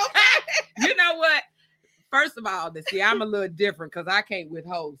 You know what? First of all, see, I'm a little different because I can't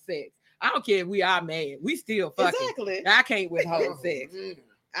withhold sex. I don't care if we are mad. We still fucking. Exactly. I can't withhold sex.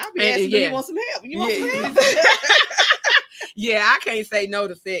 I'll be asking you want some help. You want some help? Yeah, I can't say no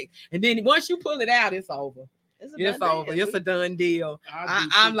to sex. And then once you pull it out, it's over. It's over. It's a done deal.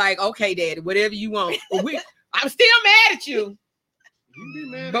 I'm like, okay, Daddy, whatever you want. But I'm still mad at you.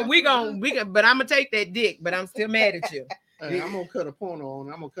 But but I'm gonna take that dick. But I'm still mad at you. Hey, I'm gonna cut a porno on.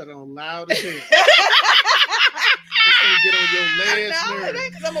 I'm gonna cut it on loud as hell. It's gonna get on your last nerve.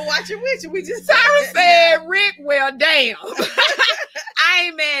 Because I'm gonna watch it with you. We just Sarah said, Rick, well, damn. I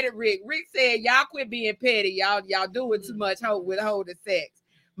ain't mad at Rick. Rick said, y'all quit being petty. Y'all doing too much withholding sex.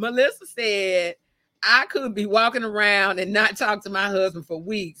 Melissa said, I could be walking around and not talk to my husband for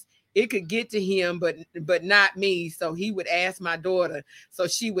weeks. It could get to him, but not me. So he would ask my daughter, so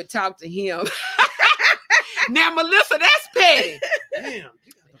she would talk to him. Now, Melissa, that's petty. Damn.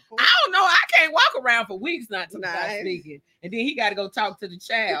 I don't know. I can't walk around for weeks not speaking. And then he got to go talk to the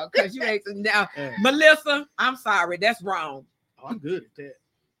child because you ain't now. Melissa, I'm sorry. That's wrong. Oh, I'm good at that.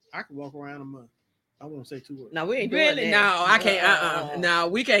 I can walk around a month. I won't say 2 words. No, we ain't doing that. No, I can't. No,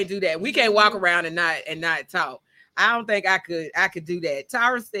 we can't do that. We can't walk around and not talk. I don't think I could do that.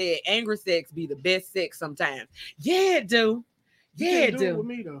 Tara said angry sex be the best sex sometimes. Yeah, it do. You Yeah, can't it do it do. with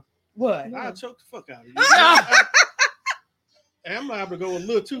me though. What? I'll choke the fuck out of you. No. I'm liable to go a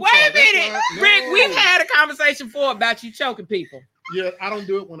little too Wait far. a minute, Rick. We've had a conversation before about you choking people. Yeah, I don't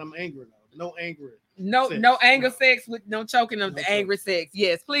do it when I'm angry though. No anger. No, Sex. no anger sex with no choking of No the choking. angry sex.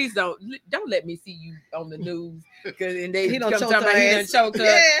 Yes, please don't let me see you on the news because and they He done come choked talking about her he done ass. choked her.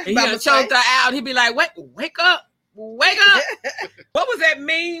 Yeah, And he by done mistake. choked her out. He'd be like, wake up. What was that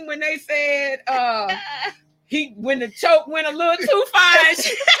meme when they said when the choke went a little too far? I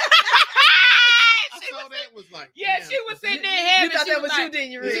saw that was like, Yeah, damn. she was sitting there heavy. You thought She that was you, like,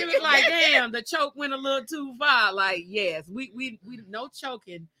 didn't you, she Rick? was like, damn, the choke went a little too far. Like, yes, we no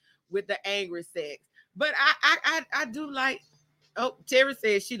choking with the angry sex. But I do like. Oh, Terry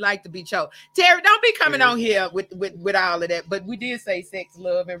says she liked to be choked. Terry, don't be coming on here with all of that. But we did say sex,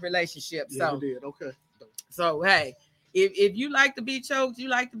 love, and relationships. Yeah, So we did. Okay. so hey, if you like to be choked, you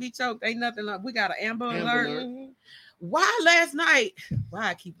like to be choked. Ain't nothing like we got an Amber Alert. Mhm. Why last night? Why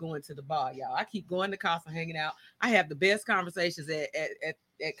I keep going to the bar, y'all? I keep going to Casa, hanging out. I have the best conversations at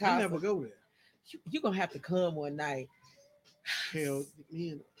Casa. I never go there. You're gonna have to come one night. Hell,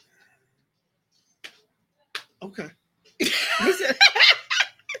 me and okay. He said,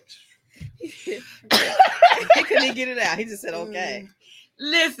 he couldn't even get it out. He just said, okay.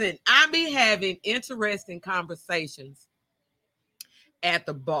 Listen, I be having interesting conversations at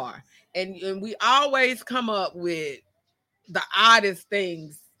the bar, and we always come up with the oddest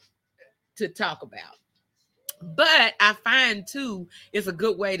things to talk about. But I find too, it's a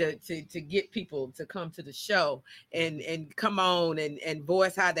good way to get people to come to the show and come on and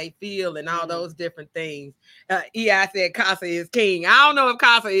voice how they feel and all those different things. EI said Casa is king. I don't know if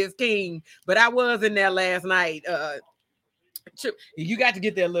Casa is king, but I was in there last night. You got to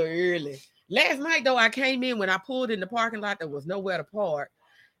get there a little early. Last night though, I came in when I pulled in the parking lot, there was nowhere to park.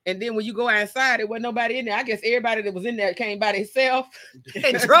 And then when you go outside, there wasn't nobody in there. I guess everybody that was in there came by themselves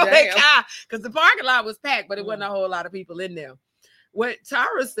and drove their car because the parking lot was packed, but it wasn't a whole lot of people in there. What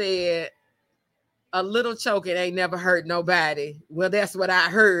Tara said, a little choking ain't never hurt nobody. Well, that's what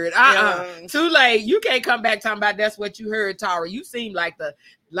I heard. Too late. You can't come back talking about that's what you heard, Tara. You seem like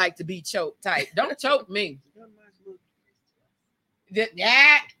to be choked type. Don't choke me.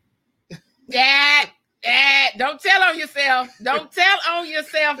 Don't tell on yourself. Don't tell on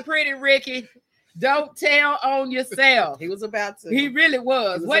yourself, pretty Ricky. Don't tell on yourself. He was about to. He really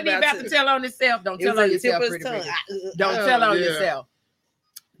was. Wasn't he about to tell on himself? Don't tell on yourself, pretty Ricky. Don't tell on yourself.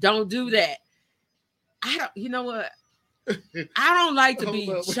 Don't do that. I don't. You know what? I don't like to be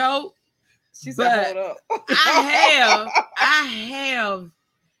choked. She said, "Hold up." I have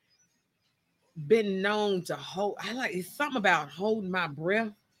been known to hold. It's something about holding my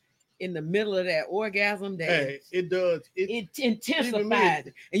breath in the middle of that orgasm that it does. It intensifies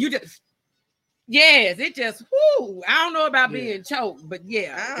it. And you just it just I don't know about being choked, but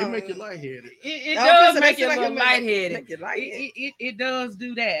it make you lightheaded. It does make you a little lightheaded. It does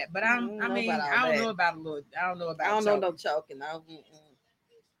do that. But I don't know about no choking.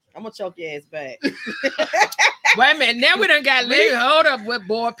 I'm gonna choke your ass back. Wait a minute. Now we done got leg. Hold up, with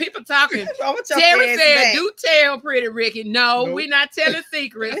boy. People talking. Terry said, "Do tell, pretty Ricky." No, we're not telling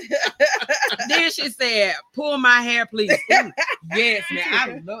secrets. Then she said, "Pull my hair, please." Ooh, yes, man.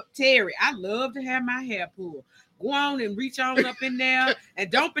 I love Terry. I love to have my hair pulled. Go on and reach on up in there,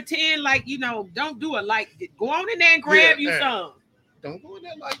 and don't pretend like don't do it like. Go on in there and grab you some. Don't go in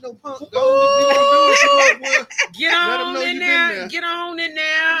there like no punk. Get on in there. Get on in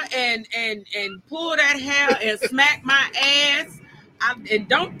there and pull that hair and smack my ass. And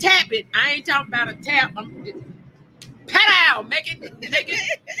don't tap it. I ain't talking about a tap. Pow! Make it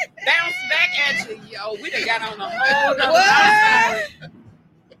bounce back at you. Yo, we done got on the whole other.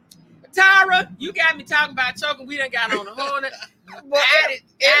 Tara, you got me talking about choking. We done got on the whole other.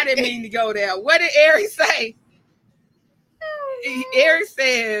 I didn't mean to go there. What did Eric say? Eric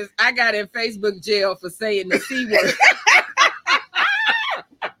says, I got in Facebook jail for saying the C word.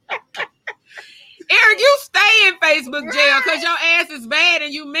 Eric, you stay in Facebook jail because your ass is bad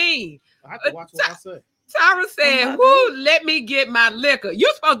and you mean. I have to watch what I say. Tara said, woo, let me get my liquor.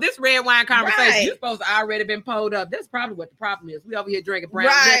 This red wine conversation, you're supposed to already been pulled up. That's probably what the problem is. We over here drinking brown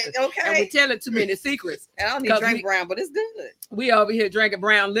liquor. Okay. And we telling too many secrets. I don't need to drink brown, but it's good. We over here drinking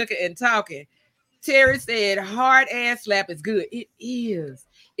brown liquor and talking. Terry said, hard ass slap is good. It is.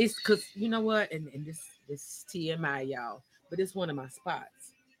 It's because, you know what? And this is TMI, y'all. But it's one of my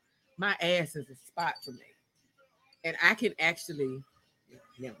spots. My ass is a spot for me. And I can actually,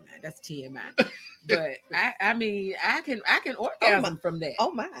 never mind, that's TMI. But I mean, I can orgasm from that.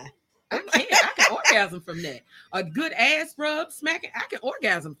 Oh my. I can orgasm from that. A good ass rub, smacking, I can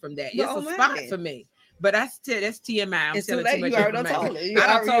orgasm from that. It's a spot for me. But that's TMI. I'm it's too telling late. too much You already information. told it. I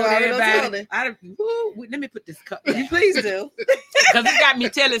done told everybody. Let me put this cup down. Please do. Because it got me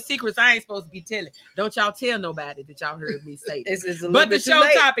telling secrets I ain't supposed to be telling. Don't y'all tell nobody that y'all heard me say this. But the show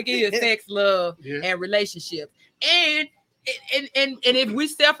topic is sex, love, and relationships. And if we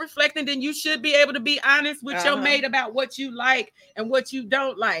self-reflecting, then you should be able to be honest with your mate about what you like and what you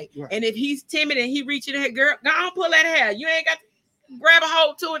don't like. Right. And if he's timid and he reaching her, girl, go on, pull that hair. You ain't got to grab a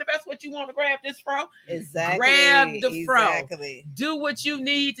hold to it if that's what you want to grab this fro. Exactly. Grab the fro. Do what you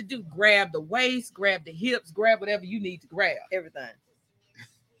need to do. Grab the waist, grab the hips, grab whatever you need to grab. Everything.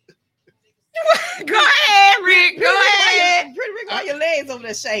 Go ahead, Rick. Go ahead. Rick, why your legs over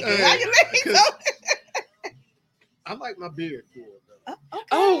there shaking? Why your legs over there? I like my beard for it, though. Okay.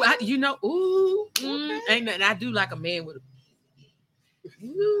 Oh, ain't nothing. I do like a man with a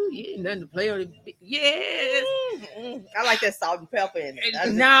ain't nothing to play on it. Yes. I like that salt and pepper in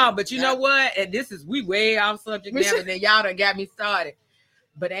it. No, but you know what? And we way off subject now, and then y'all done got me started.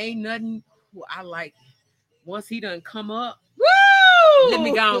 But ain't nothing I like once he done come up. Woo! Let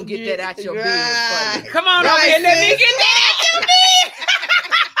me go and get that out your beard. Come on over here. Let me get that out your beard.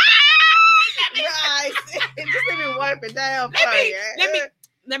 Just let me wipe it down.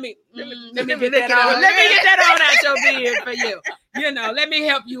 Let me get that on. Let me get that on out your beard for you. Let me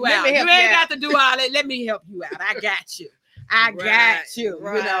help you out. You ain't got to do all that. Let me help you out. I got you. Got you.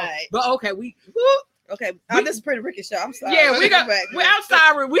 Right. But okay, okay. This is Pretty Ricky show. I'm sorry. Yeah, I'm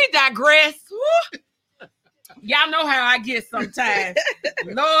sorry. We digress. Y'all know how I get sometimes.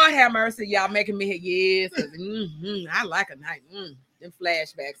 Lord have mercy, y'all making me hit yes. I like a night. Them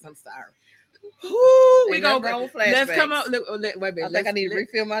flashbacks. I'm sorry. We gonna go. Let's come up. Wait a minute. I think I need to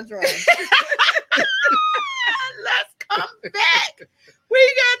refill my drink. Let's come back.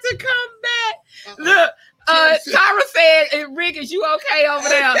 We got to come back. Look, Tara said, "Rick, is you okay over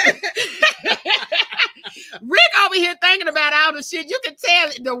there?" Rick over here thinking about all the shit. You can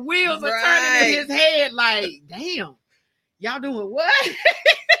tell the wheels are turning in his head. Like, damn, y'all doing what?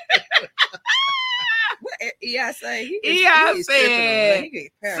 What EI say? EI said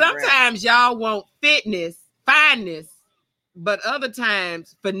sometimes y'all want fineness, but other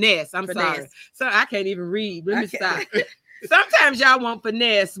times finesse. I'm sorry. So I can't even read. Let me stop. Sometimes y'all want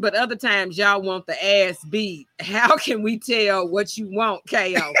finesse, but other times y'all want the ass beat. How can we tell what you want,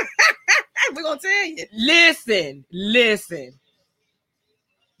 KO? We're gonna tell you. Listen.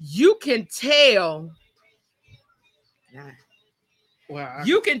 You can tell.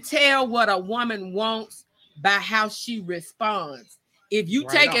 You can tell what a woman wants by how she responds. If you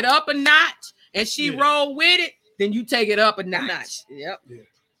take it up a notch and she roll with it, then you take it up a notch. Yep. Yeah.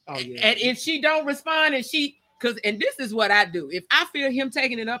 Oh, yeah. And if she don't respond and this is what I do. If I feel him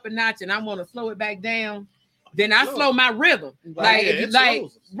taking it up a notch and I want to slow it back down, then I slow my rhythm.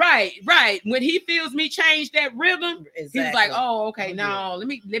 Right. When he feels me change that rhythm, he's like, oh, okay, no, let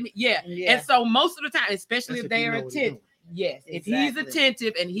me. And so most of the time, especially if they are attentive. Yes, if he's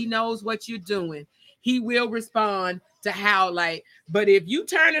attentive and he knows what you're doing, he will respond to how but if you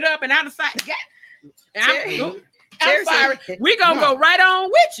turn it up and I decide, I'm sorry, we're gonna go right on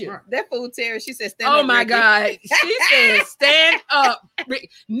with you. That fool Terry, she said, stand up. Oh my God. She said, stand up.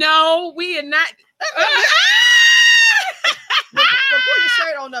 No, we are not. Put your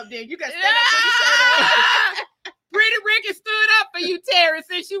shirt on up there. You got to stand up, put your shirt on. Pretty Ricky stood up for you, Terry,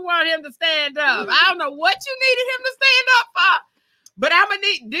 since you want him to stand up. I don't know what you needed him to stand up for, but I'm gonna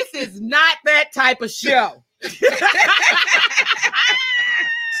need. This is not that type of show. She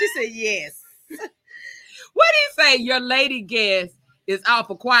said yes. What do you say? Your lady guest is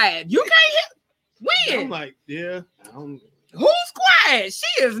awful quiet. You can't hear. When? I'm like, yeah. Who's quiet?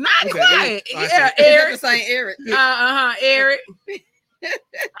 She is not quiet. Eric. Saying Eric. Eric.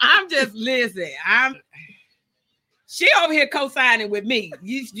 I'm just listening. She over here co-signing with me.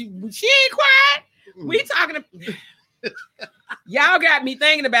 She ain't quiet. We talking to y'all got me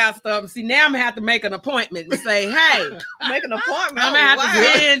thinking about stuff. See, now I'm gonna have to make an appointment and say, hey, make an appointment. I'm gonna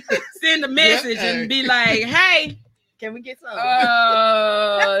have to send a message and be like, hey, can we get some?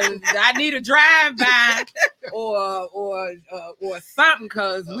 I need a drive-by or something,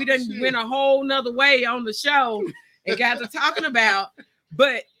 because we done went a whole nother way on the show and got to talking about.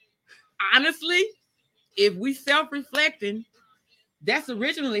 But honestly, if we self-reflecting, that's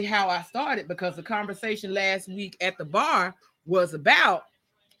originally how I started, because the conversation last week at the bar was about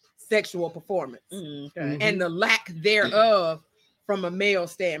sexual performance and the lack thereof from a male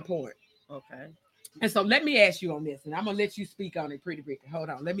standpoint. Okay. And so let me ask you on this, and I'm going to let you speak on it, Pretty Ricky. Hold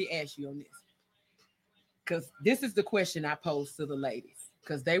on. Let me ask you on this, because this is the question I pose to the ladies.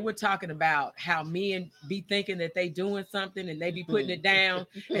 because they were talking about how men be thinking that they doing something and they be putting it down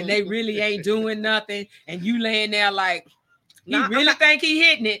and they really ain't doing nothing, and you laying there like he really think he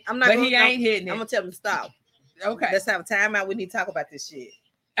hitting it, but he ain't hitting it. I'm gonna tell him to stop. Okay, let's have a timeout. We need to talk about this shit.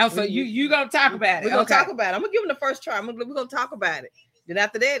 Oh, so you gonna talk about it? We're gonna talk about it. I'm gonna give him the first try. We're gonna talk about it. Then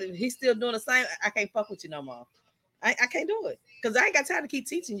after that, if he's still doing the same, I can't fuck with you no more. I can't do it because I ain't got time to keep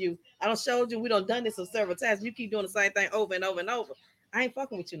teaching you. I don't showed you. We done done this several times. You keep doing the same thing over and over and over. I ain't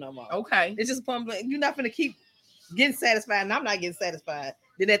fucking with you no more. Okay, it's just fun. You're not gonna keep getting satisfied, and I'm not getting satisfied.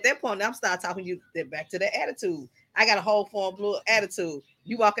 Then at that point, I'm start talking you back to that attitude. I got a whole form blue attitude.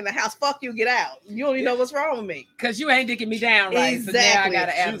 You walk in the house, fuck you, get out. You don't even know what's wrong with me because you ain't dicking me down right. Exactly. So now I got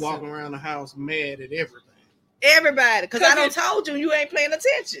an attitude. She walking around the house mad at everything. Everybody, because I don't told you ain't paying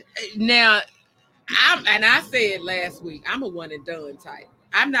attention. Now, I said last week, I'm a one and done type.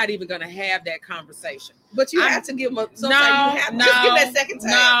 I'm not even gonna have that conversation. But you have to give them a just give that second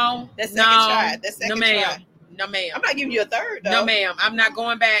time. That second try. No, ma'am. I'm not giving you a third, though. No, ma'am. I'm not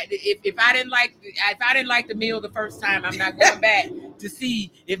going back. If I didn't like the meal the first time, I'm not going back to see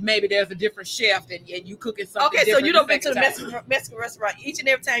if maybe there's a different chef and you cooking something. Okay, so you don't been to the Mexican restaurant. Each and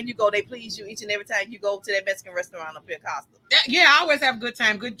every time you go, they please you. Each and every time you go to that Mexican restaurant up here, Costa. Yeah, I always have a good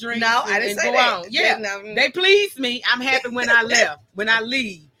time, good drinks. No, I didn't say go that. On. Yeah, they please me. I'm happy when I left. When I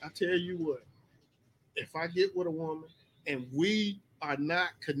leave, I tell you what, if I get with a woman and we are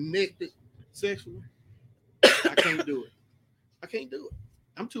not connected sexually, I can't do it. I can't do it.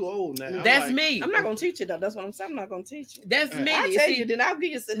 I'm too old now. That's me. I'm not gonna teach you though. That's what I'm saying. I'm not gonna teach you. That's me. I tell you, then I'll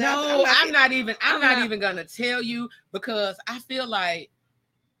give you. No, I'm not even gonna tell you because I feel like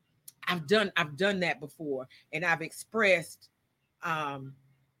I've done that before, and I've expressed how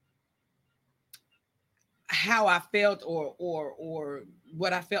I felt or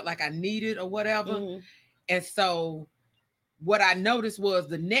what I felt like I needed or whatever. Mm-hmm. And so what I noticed was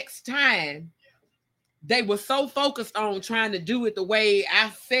the next time they were so focused on trying to do it the way I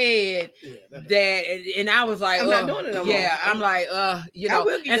said that, and I was like, I'm not doing it no more. Yeah, I'm like, you know,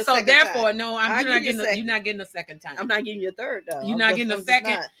 and so therefore, time. No, you're not getting a second time. I'm not giving you a third though. You're not getting a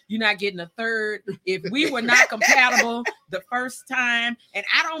second. You're not getting a third. If we were not compatible the first time, and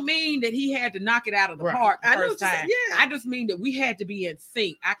I don't mean that he had to knock it out of the park the first time. Yeah. I just mean that we had to be in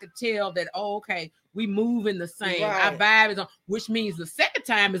sync. I could tell that, okay, we move in the same. Right. Our vibe is on, which means the second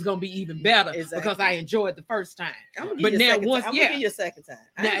time is going to be even better because I enjoyed the first time. But now once, I'm gonna give you a second time.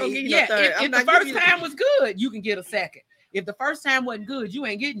 If the first time was good, you can get a second. If the first time wasn't good, you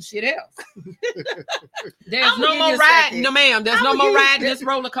ain't getting shit else. There's no more riding, no ma'am. There's no more riding this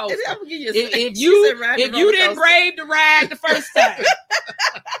roller coaster. If you didn't brave the ride the first time,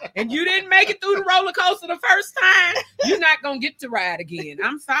 and you didn't make it through the roller coaster the first time, you're not gonna get to ride again.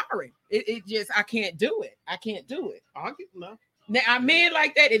 I'm sorry. It just I can't do it. I can't do it. I'll get no. Now I mean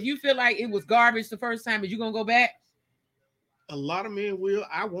like that. If you feel like it was garbage the first time, are you gonna go back? A lot of men will.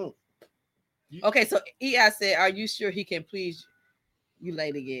 I won't. Okay, so EI said, "Are you sure he can please you,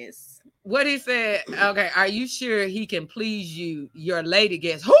 lady guests?" What he said? Okay, are you sure he can please you, your lady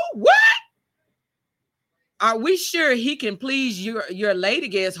guests? Who? What? Are we sure he can please your lady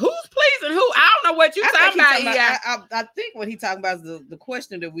guests? Who's pleasing who? I don't know what you talking about. I think what he talking about is the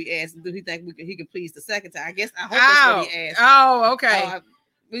question that we asked. Do he think he can please the second time? I guess I hope that's what he asked. Oh, okay.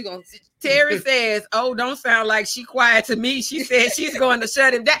 We gonna. Terry says, "Oh, don't sound like she quiet to me." She said she's going to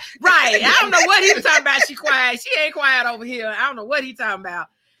shut him down. Right? I don't know what he was talking about. She quiet. She ain't quiet over here. I don't know what he talking about.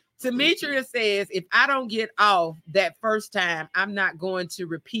 Demetria says, "If I don't get off that first time, I'm not going to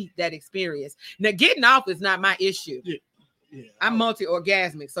repeat that experience." Now, getting off is not my issue. Yeah. I'm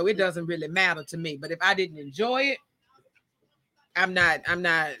multi-orgasmic, so it doesn't really matter to me. But if I didn't enjoy it, I'm not.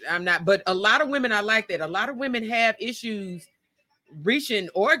 But a lot of women are like that. A lot of women have issues reaching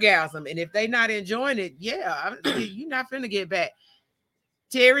orgasm, and if they not enjoying it, you're not finna get back.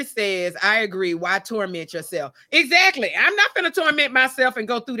 Terry says, "I agree. Why torment yourself?" Exactly. I'm not finna torment myself and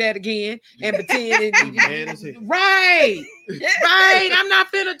go through that again and pretend. Right. Right. I'm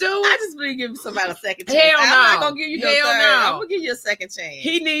not finna do it. I just been giving somebody a second chance. Hell no. I'm not gonna give you no third. No. I'm gonna give you a second chance.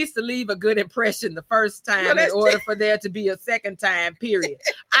 He needs to leave a good impression the first time in order for there to be a second time, period.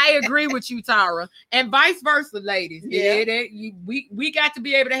 I agree with you, Tara. And vice versa, ladies. Yeah. We got to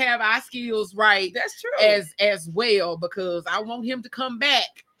be able to have our skills right. That's true. As well, because I want him to come back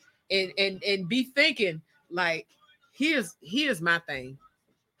and be thinking like, here's my thing.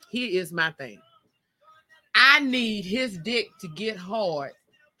 Here is my thing. I need his dick to get hard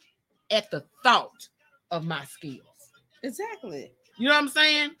at the thought of my skills. Exactly. You know what I'm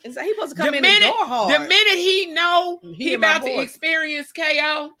saying? It's like he's supposed to come in the door hard. The minute he know he about to experience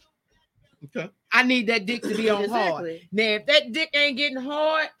KO, Okay. I need that dick to be on hard. Exactly. Now, if that dick ain't getting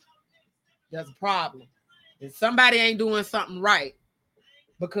hard, there's a problem. If somebody ain't doing something right,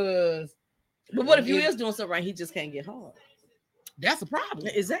 because But what if you is doing something right? He just can't get hard. that's a problem.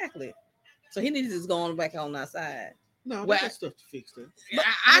 Exactly. So he needs to just go on back on that side. No, Well, they got stuff to fix that.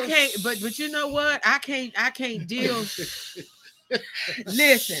 I can't. But you know what? I can't deal.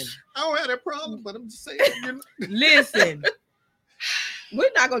 Listen, I don't have that problem, but I'm just saying. listen. We're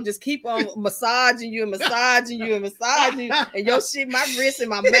not gonna just keep on massaging you and massaging you and massaging you and your shit, my wrist and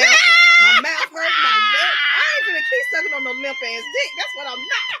my mouth hurts, my neck. I ain't finna keep sucking on no limp ass dick. That's what I'm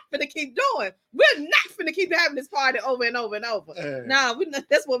not finna keep doing. We're not finna keep having this party over and over and over. Nah,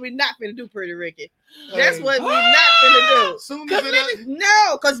 that's what we're not finna do, Pretty Ricky. That's what we're not finna do. Soon as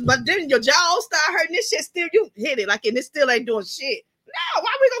No, but then your jaw start hurting. This shit still, you hit it like, and it still ain't doing shit. No,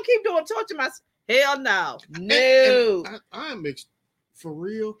 why we gonna keep doing torture myself? Hell no. No. I am mixed. For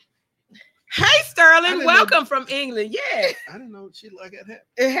real? Hey, Sterling, welcome from England. Yeah, I didn't know shit like that happened.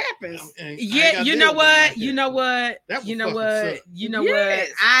 It happens. Yeah, you know what? You know what? You know what? Suck. You know Yes.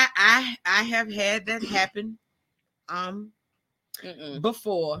 what? I have had that happen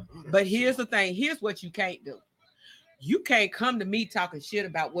before. But here's the thing. Here's what you can't do. You can't come to me talking shit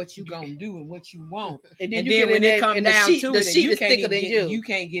about what you gonna do and what you want, and then when it comes down to it, you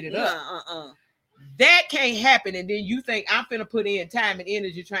can't get it up. That can't happen, and then you think I'm finna put in time and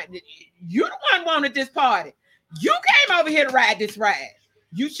energy trying to. You the one wanted this party. You came over here to ride this ride.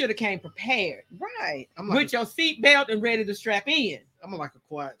 You should have came prepared, Right? With your seatbelt and ready to strap in. I'm like a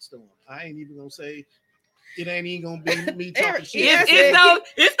quiet storm. I ain't even gonna say. It ain't even gonna be me talking shit.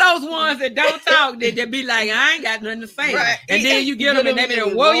 It's those ones that don't talk that be like, I ain't got nothing to say, Right. And then you get them and they be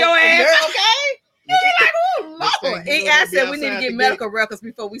like, whoa, your ass, Girl, okay? Like, oh Lord! I said we need to get medical records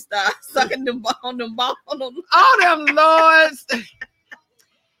before we start sucking them on them. all them lords.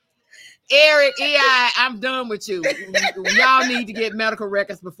 Eric, I'm done with you. Y'all need to get medical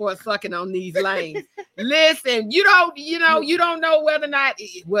records before sucking on these lanes. Listen, you don't know whether or not.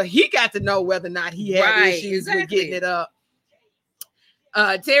 Well, he got to know whether or not he had issues with getting it up.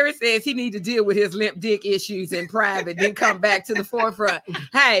 Terry says he needs to deal with his limp dick issues in private, then come back to the forefront.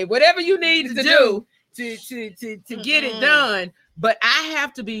 Hey, whatever you need to do to get it done. But I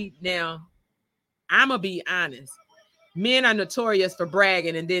have to be now. I'm gonna be honest. Men are notorious for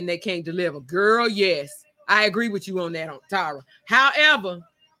bragging and then they can't deliver. Girl, yes, I agree with you on that, Tara. However,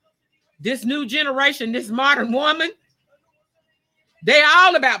 this new generation, this modern woman, they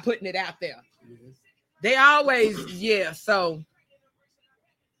all about putting it out there. They always, So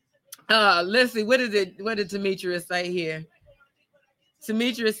let's see, what did Demetrius say here?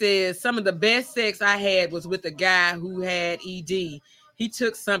 Demetrius says some of the best sex I had was with a guy who had ED. He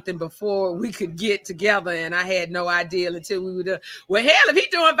took something before we could get together, and I had no idea until we were done. Well, hell, if he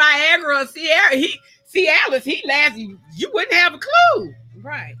doing Viagra or Cialis, he lasts, you wouldn't have a clue.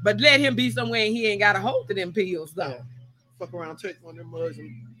 Right. But let him be somewhere and he ain't got a hold of them pills, though. Yeah. Fuck around, take one of them mugs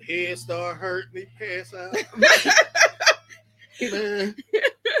and head start hurting, he pass out. Man.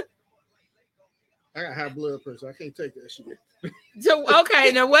 I got high blood pressure. I can't take that shit. So,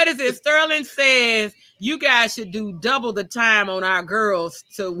 okay, now what is it? Sterling says you guys should do double the time on our girls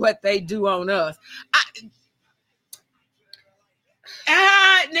to what they do on us.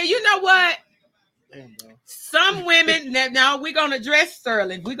 Now, you know what? Damn, bro. Some women, now we're going to address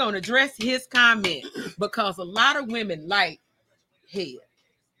Sterling. We're going to address his comment because a lot of women like head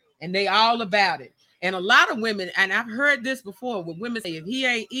and they all about it. And a lot of women, and I've heard this before, when women say, if he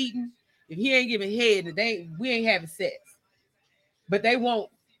ain't eating, if he ain't giving head, we ain't having sex. But they want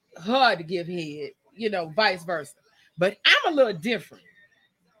her to give head, vice versa. But I'm a little different.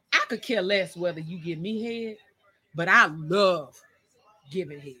 I could care less whether you give me head, but I love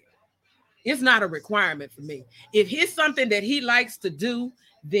giving head. It's not a requirement for me. If it's something that he likes to do,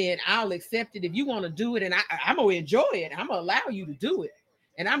 then I'll accept it. If you want to do it, and I'm going to enjoy it, I'm going to allow you to do it,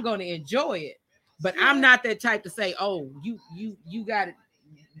 and I'm going to enjoy it. But I'm not that type to say, oh, you got it.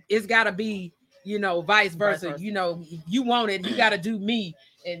 It's got to be, vice versa. You want it, you got to do me,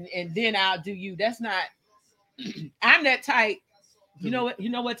 and then I'll do you. That's not. I'm that type. You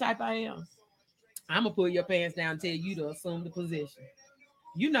know what type I am. I'm gonna pull your pants down and tell you to assume the position.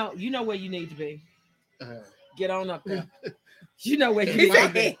 You know where you need to be. Get on up there. You know where you need to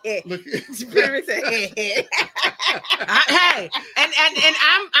be. Hey, and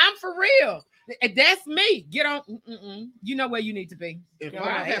I'm for real. That's me. Get on. You know where you need to be. If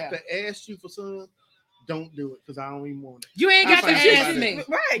I have to ask you for some, don't do it because I don't even want it. You ain't got to ask me.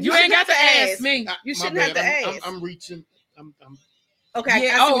 Right. You ain't got to ask me. You shouldn't have to ask. I'm reaching. I'm okay.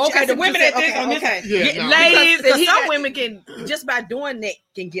 Yeah. Okay. The women that okay. ladies, because some women can just by doing that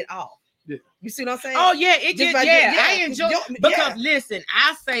can get off. Yeah. You see what I'm saying? Oh yeah, it Just gets like- I enjoy because yeah. listen,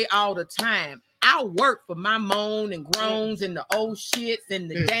 I say all the time, I work for my moan and groans and the old shits and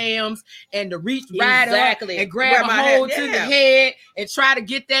the dams and the reach right up and grab a hold to the head and try to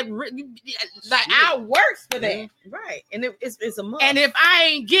get that like I works for that. Right. And it's a must. And if I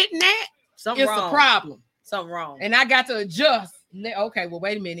ain't getting that, something it's wrong. a problem. Something wrong. And I got to adjust. Okay, well,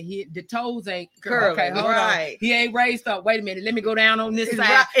 wait a minute. The toes ain't curling. Okay, hold on. He ain't raised up. Wait a minute. Let me go down on this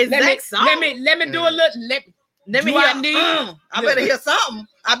side. Right. Let me do a little. Let me hear. I better hear something.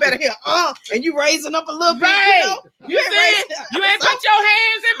 I better hear. And you raising up a little bit. Right. You ain't put your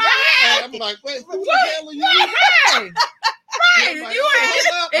hands in my head. I'm like, wait, who the hell are you? Right. Right.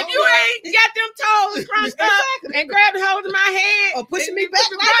 If you ain't got them toes scrunched up and grabbed hold of my head or pushing me back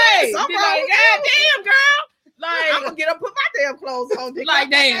right. Be like, God damn, girl. Like, I'm gonna get up, put my damn clothes on.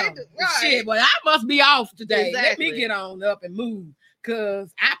 Like, damn, shit. But I must be off today. Exactly. Let me get on up and move,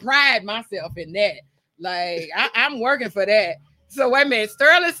 cause I pride myself in that. Like, I'm working for that. So wait a minute.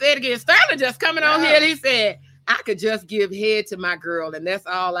 Sterling said again. Sterling just coming on here. And he said, I could just give head to my girl, and that's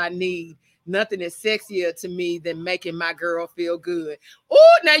all I need. Nothing is sexier to me than making my girl feel good.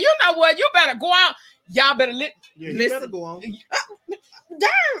 Oh, now you know what? You better go out. Y'all better listen. You better go on. Dang,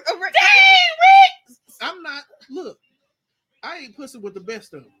 Rick. I'm not. Look, I ain't pussy with the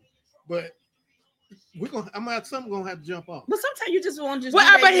best of them, but something gonna have to jump off. But sometimes you just want to just.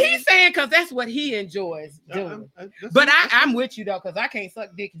 Well, but he's saying because that's what he enjoys doing. But I'm with you though, because I can't suck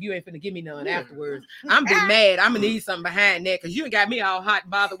dick if you ain't finna give me none afterwards. I'm be mad. I'm gonna need something behind that because you ain't got me all hot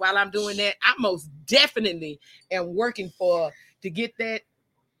and bothered while I'm doing that. I most definitely am working to get that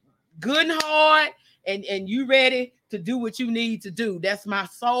good and hard, and you ready to do what you need to do. That's my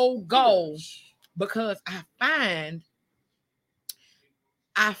sole goal. Because I find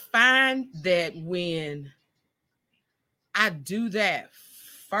that when I do that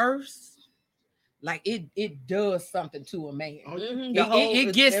first, like it does something to a man.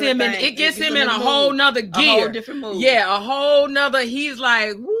 It gets him in a whole nother gear. A whole different mood. Yeah, a whole nother. He's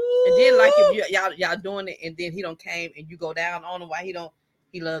like, woo. And then like if y'all doing it, and then he don't came, and you go down on him, why he don't?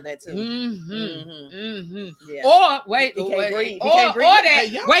 He love that too. Yeah. Or wait, he can't breathe. Or that.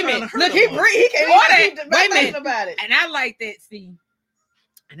 Hey, wait a minute. Look, he breathe. He can't breathe. Wait a minute about it. And I like that. See,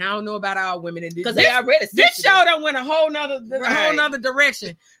 and I don't know about all women in this because they already. This show done went a whole nother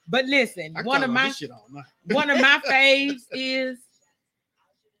direction. But listen, one of my faves is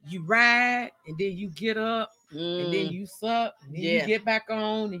you ride and then you get up. And then you suck, and then you get back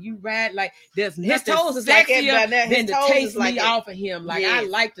on, and you ride like there's nothing sexier than to taste me off of him. Like I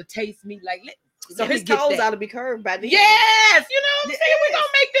like to taste me. Like so his toes ought to be curved by the yes, you know what I'm saying. We're gonna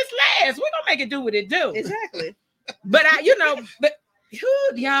make this last. We're gonna make it do what it do. Exactly. But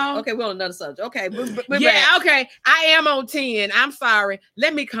y'all. Okay, we're on another subject. Okay, okay. I am on 10. I'm sorry.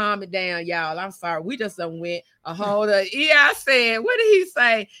 Let me calm it down, y'all. I'm sorry. We just done went a whole other. Yeah, I said, what did he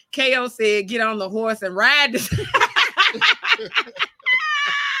say? KO said, get on the horse and ride this.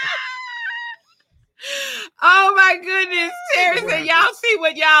 Oh my goodness, Terry said, y'all see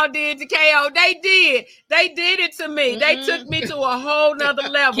what y'all did to KO? They did it to me. They took me to a whole nother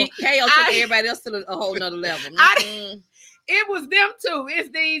level. KO took everybody else to a whole nother level. It was them two. It's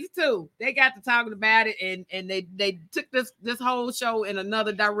these two. They got to talking about it, and they took this whole show in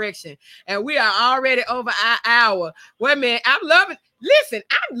another direction. And we are already over our hour. Wait a minute. I'm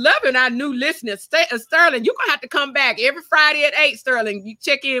loving our new listeners. Sterling, you're going to have to come back every Friday at 8, Sterling. You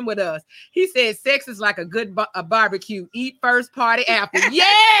check in with us. He said sex is like a good barbecue. Eat first, party after.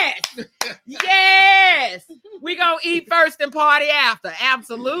 Yes! Yes! We're going to eat first and party after.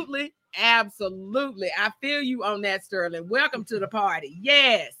 Absolutely. Absolutely. I feel you on that, Sterling. Welcome to the party.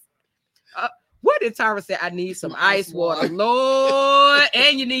 Yes. What did Tara say? I need some ice water. Lord.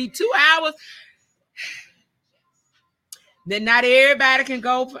 And you need 2 hours. Then not everybody can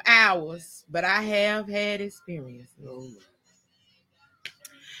go for hours, but I have had experience.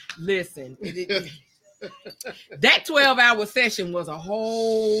 Listen, that 12-hour session was a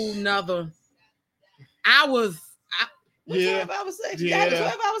whole nother. What 12-hour section? You had a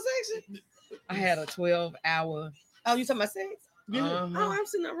 12-hour section? I had a 12-hour. Oh, you talking about sex? Yeah. Oh, I'm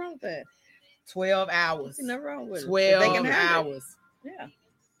seeing nothing wrong with that. 12 hours. There's nothing wrong with it. 12 hours. Yeah.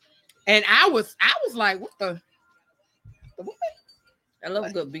 And I was like, what the? What? I love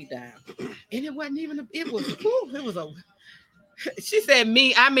a good beat down. And it wasn't even it was she said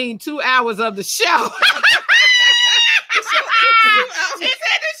 2 hours of the show. She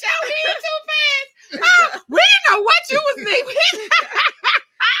said the show here too fast. We didn't know what you was thinking.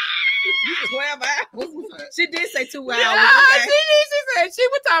 12 hours. She did say 2 hours. Yeah, okay. She said she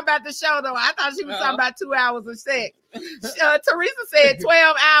was talking about the show though. I thought she was talking about 2 hours of sex. Teresa said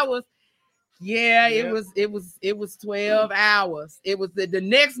 12 hours. Yeah, Yeah. it was 12 hours. It was the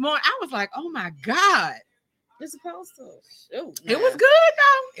next morning. I was like, oh my God. You're supposed to. Shoot, It was good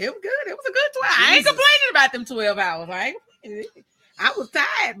though. It was good. It was a good 12. I ain't Jesus. complaining about them 12 hours. I was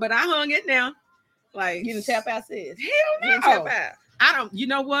tired, but I hung it down. Like You didn't tap out, sis. hell You didn't no. tap out. I don't. You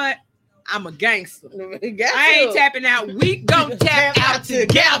know what? I'm a gangster. You got I ain't to. tapping out. We gonna tap out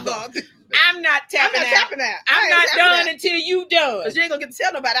together. I'm not I'm tapping not out. tapping out. I'm not done until you done. Because you ain't gonna get to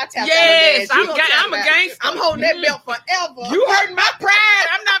tell nobody I tapped Yes, out. on that. You I'm gonna a tap out. gangster. I'm holding that belt forever. You hurting my pride.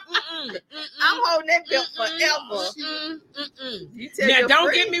 I'm not. I'm holding that belt forever. You tell Now, your don't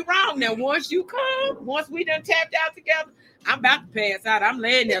friend. get me wrong. Now, once we done tapped out together, I'm about to pass out. I'm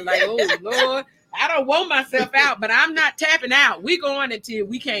laying there like, oh Lord, I don't want myself out, but I'm not tapping out. We going until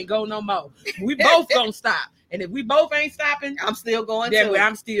we can't go no more. We both gonna stop, and if we both ain't stopping, I'm still going then to.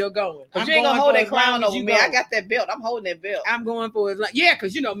 I'm still going. But I'm you ain't gonna going hold for that as long crown as over you me. go. I got that belt. I'm holding that belt. I'm going for it. Like, yeah,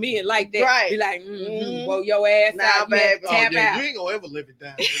 because you know men like that. Right. Be like, Mhm. blow your ass Nah, out, you have to baby. tap Oh, yeah, out. you ain't gonna ever live it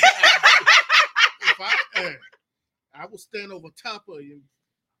down. I will stand over top of you.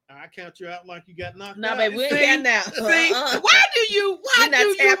 I count you out like you got knocked Nah, out. baby, we ain't See? got now. See, Uh-uh. why do you We're not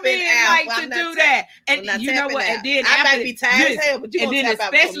men tapping out. like I'm to not do tap- that? I'm And not you know tapping what? out. And then I after might be tired as hell, but you and gonna then tap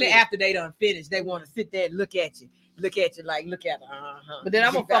out for especially me. after they done finished, they want to sit there and look at you like, look at her. But then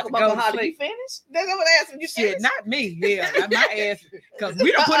I'm gonna fuck them up and holler. You finished? That's what I asked him. You Shit, finished? not me. Yeah, like my ass, because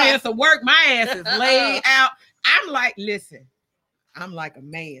we done put in some work. My ass is laid out. I'm like, listen, I'm like a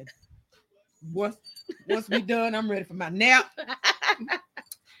man. Once we done, I'm ready for my nap.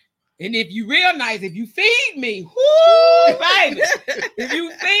 And if you real nice, if you feed me, whoo, baby, if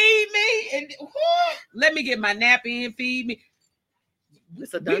you feed me and whoo, let me get my nap in, feed me.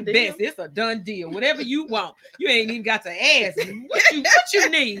 It's a We done deal. best. It's a done deal. Whatever you want, you ain't even got to ask me what you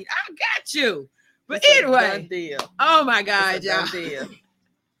need. I got you. But It's a done anyway, deal. oh my God, It's a y'all. done deal.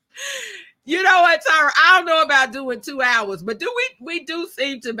 You know what, Tara? I don't know about doing 2 hours, but we do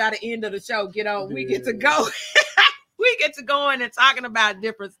seem to by the end of the show get on. We get to go. We get to going and talking about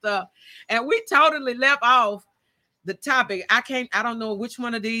different stuff. And we totally left off the topic. I don't know which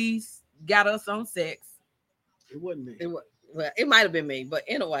one of these got us on sex. It wasn't me. Well, it might have been me, but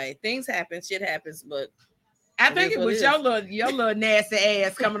anyway, things happen, shit happens. But I It think is it what was it your little nasty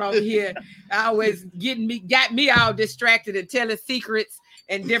ass coming over here, always got me all distracted and telling secrets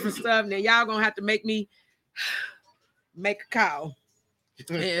and different stuff. Now y'all gonna have to make me make a call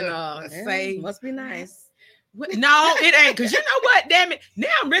and say must be nice. no, it ain't. Cause you know what? Damn it! Now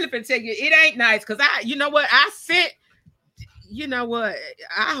I'm really finna tell you it ain't nice. Cause you know what? I sent. You know what?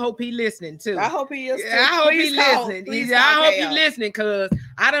 I hope he listening too. I hope he is. Too. I hope he Please call. listening. Please I call hope he KO. listening. Cause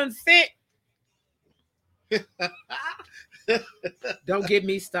I done sent. Don't get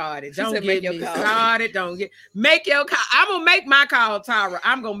me started. She Don't said get make me your call. started. Make your call. I'm gonna make my call, Tara.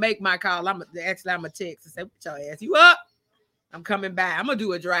 I'm gonna make my call. I'm gonna text and say, "Put your ass. You up? I'm coming by. I'm gonna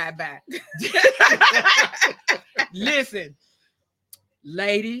do a drive by." Listen,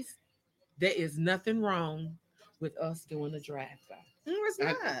 ladies, there is nothing wrong with us doing a drive by. It's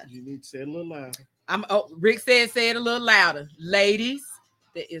not. You need to say it a little louder. Rick said, say it a little louder. Ladies,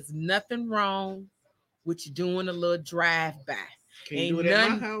 there is nothing wrong with you doing a little drive by. Can't Ain't do it at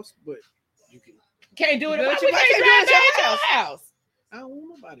my none- house, but you can. Can't do it. But Why you we might can't can't do drive it at by your at your house? I don't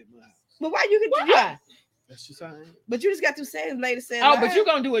want nobody in my house. But why you can? Why? That's just how I am. But you just got to say, lady said. Oh, but you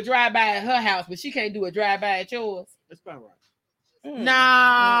gonna do a drive by at her house, but she can't do a drive by at yours. That's about right. No,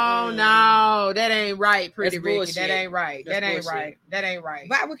 that ain't right, pretty That's Ricky. bullshit. That ain't right. That's That ain't bullshit. right. That ain't right.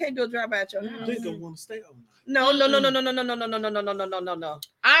 Why we can't do a drive by at your house? I think I want to stay all night. No.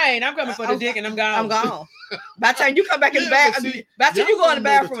 I ain't. I'm coming for the dick and I'm gone. I'm gone. By the time you come back in the Yeah, back, but see, by the time you y'all go in the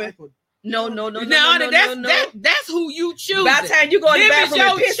don't know the bathroom, type of- no. That's who you choose. By the time you go in the Them is bathroom and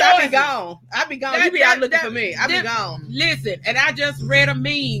your piss, I be choices. gone. I be gone. That- You be out that- looking that- for me. I be them- gone. Listen, and I just read a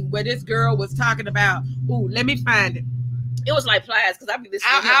meme where this girl was talking about. Ooh, let me find it. It was like Plies because I be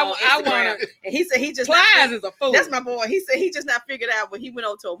listening to him I on Instagram. wanna. And he said he just Plies is a fool. That's my boy. He said he just not figured out when he went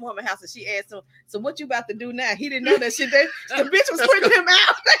over to a woman's house and she asked him, "So what you about to do now?" He didn't know that shit. The bitch was putting him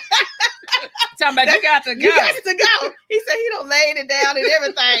out. talking about you got to go. You got to go. He said he done laid it down and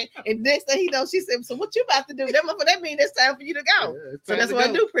everything. And next thing he knows, she said, "So what you about to do?" That means it's time for you to go. Yeah, it's So time that's to what I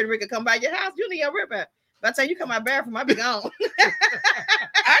go. do. Pretty Ricky come by your house. You need a rip out. By the time you come out bathroom, I be gone.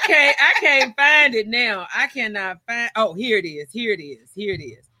 I can't find it now. I cannot find. Oh, here it is. Here it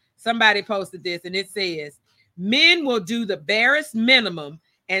is. Somebody posted this and it says, men will do the barest minimum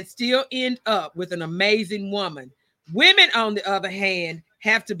and still end up with an amazing woman. Women, on the other hand,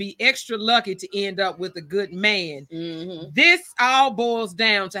 have to be extra lucky to end up with a good man. Mm-hmm. This all boils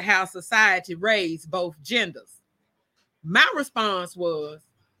down to how society raised both genders. My response was,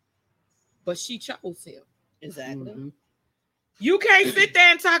 but she chose him. Exactly. Mhm. You can't sit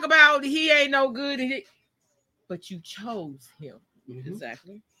there and talk about he ain't no good, but you chose him. Mhm.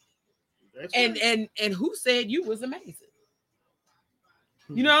 Exactly. That's And right. and who said you was amazing?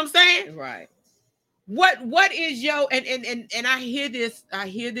 You know what I'm saying? Right. What is your and I hear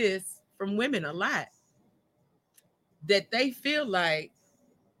this from women a lot, that they feel like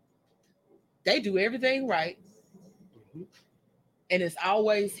they do everything right Mhm. and it's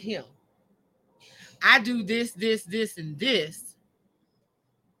always him. I do this, and this,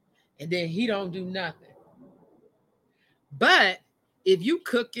 and then he don't do nothing. But if you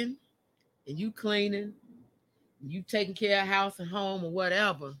cooking and you cleaning, and you taking care of house and home or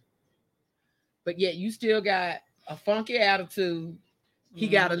whatever, but yet you still got a funky attitude, he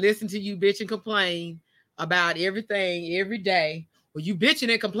got to listen to you bitch and complain about everything every day. Well, you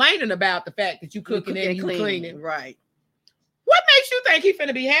bitching and complaining about the fact that you cooking and you cleaning. Right. What makes you think he's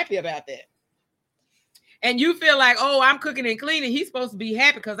finna be happy about that? And you feel like, oh, I'm cooking and cleaning. He's supposed to be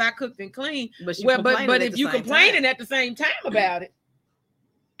happy because I cooked and cleaned. But but if you complaining at the same time about it,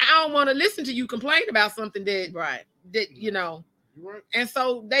 I don't want to listen to you complain about something that right. you know. You're right. And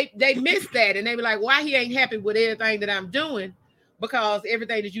so they miss that, and they be like, why he ain't happy with everything that I'm doing? Because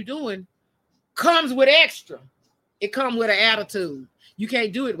everything that you're doing comes with extra. It comes with an attitude. You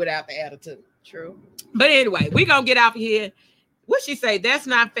can't do it without the attitude. True. But anyway, we're gonna get out of here. What she say? That's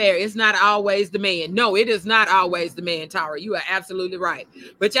not fair. It's not always the man. No, it is not always the man, Tara. You are absolutely right.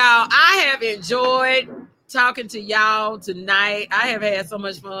 But y'all, I have enjoyed talking to y'all tonight. I have had so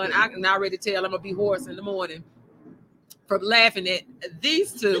much fun. I can already tell I'm gonna be hoarse in the morning from laughing at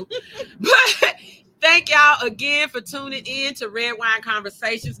these two. But thank y'all again for tuning in to Red Wine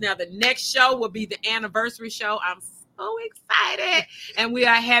Conversations. Now the next show will be the anniversary show. I'm so excited. And we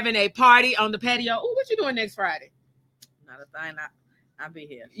are having a party on the patio. Oh, what you doing next Friday? Not a thing. I'll be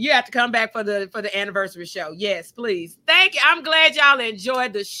here. You have to come back for the anniversary show. Yes, please. Thank you. I'm glad y'all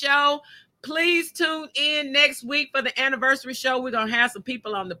enjoyed the show. Please tune in next week for the anniversary show. We're gonna have some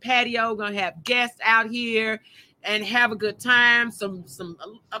people on the patio. We're gonna have guests out here and have a good time. Some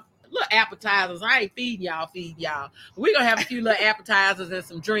little appetizers. I ain't feeding y'all. We're gonna have a few little appetizers and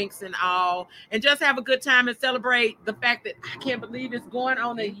some drinks and all, and just have a good time and celebrate the fact that I can't believe it's going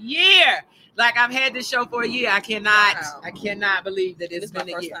on a year. Like I've had this show for a year. I cannot believe that it's been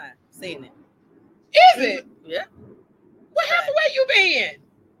a year. Time seeing it. Is it? Yeah. What happened? Where you been?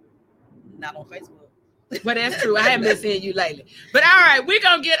 Not on Facebook. But that's true. I haven't been seeing you lately. But all right, we're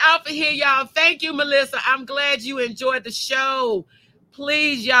going to get off of here, y'all. Thank you, Melissa. I'm glad you enjoyed the show.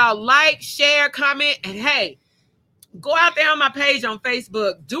 Please, y'all, like, share, comment, and hey, go out there on my page on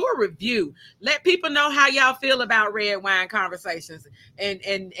Facebook. Do a review. Let people know how y'all feel about Red Wine Conversations and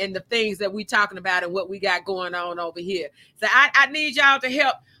the things that we talking about and what we got going on over here. So I need y'all to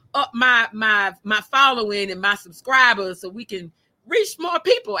help up my following and my subscribers so we can reach more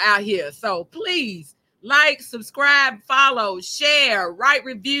people out here. So please like, subscribe, follow, share, write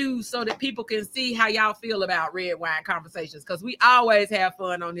reviews so that people can see how y'all feel about Red Wine Conversations, because we always have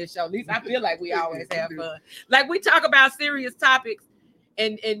fun on this show. At least I feel like we always have fun. Like we talk about serious topics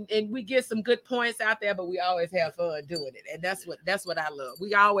and we get some good points out there, but we always have fun doing it. And that's what I love.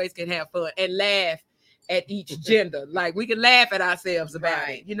 We always can have fun and laugh at each gender. Like we can laugh at ourselves about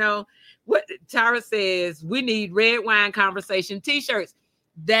it. You know what Tara says, we need Red Wine Conversation t-shirts.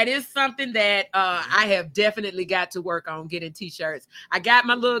 That is something that I have definitely got to work on getting t-shirts. I got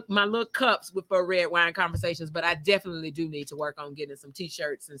my little cups for Red Wine Conversations, but I definitely do need to work on getting some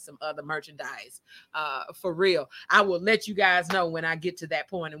t-shirts and some other merchandise for real. I will let you guys know when I get to that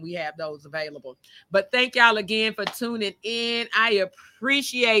point and we have those available. But thank y'all again for tuning in. I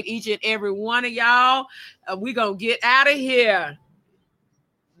appreciate each and every one of y'all. We're going to get out of here.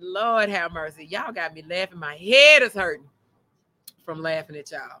 Lord have mercy. Y'all got me laughing. My head is hurting from laughing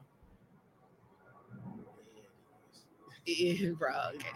at y'all. Bro, okay.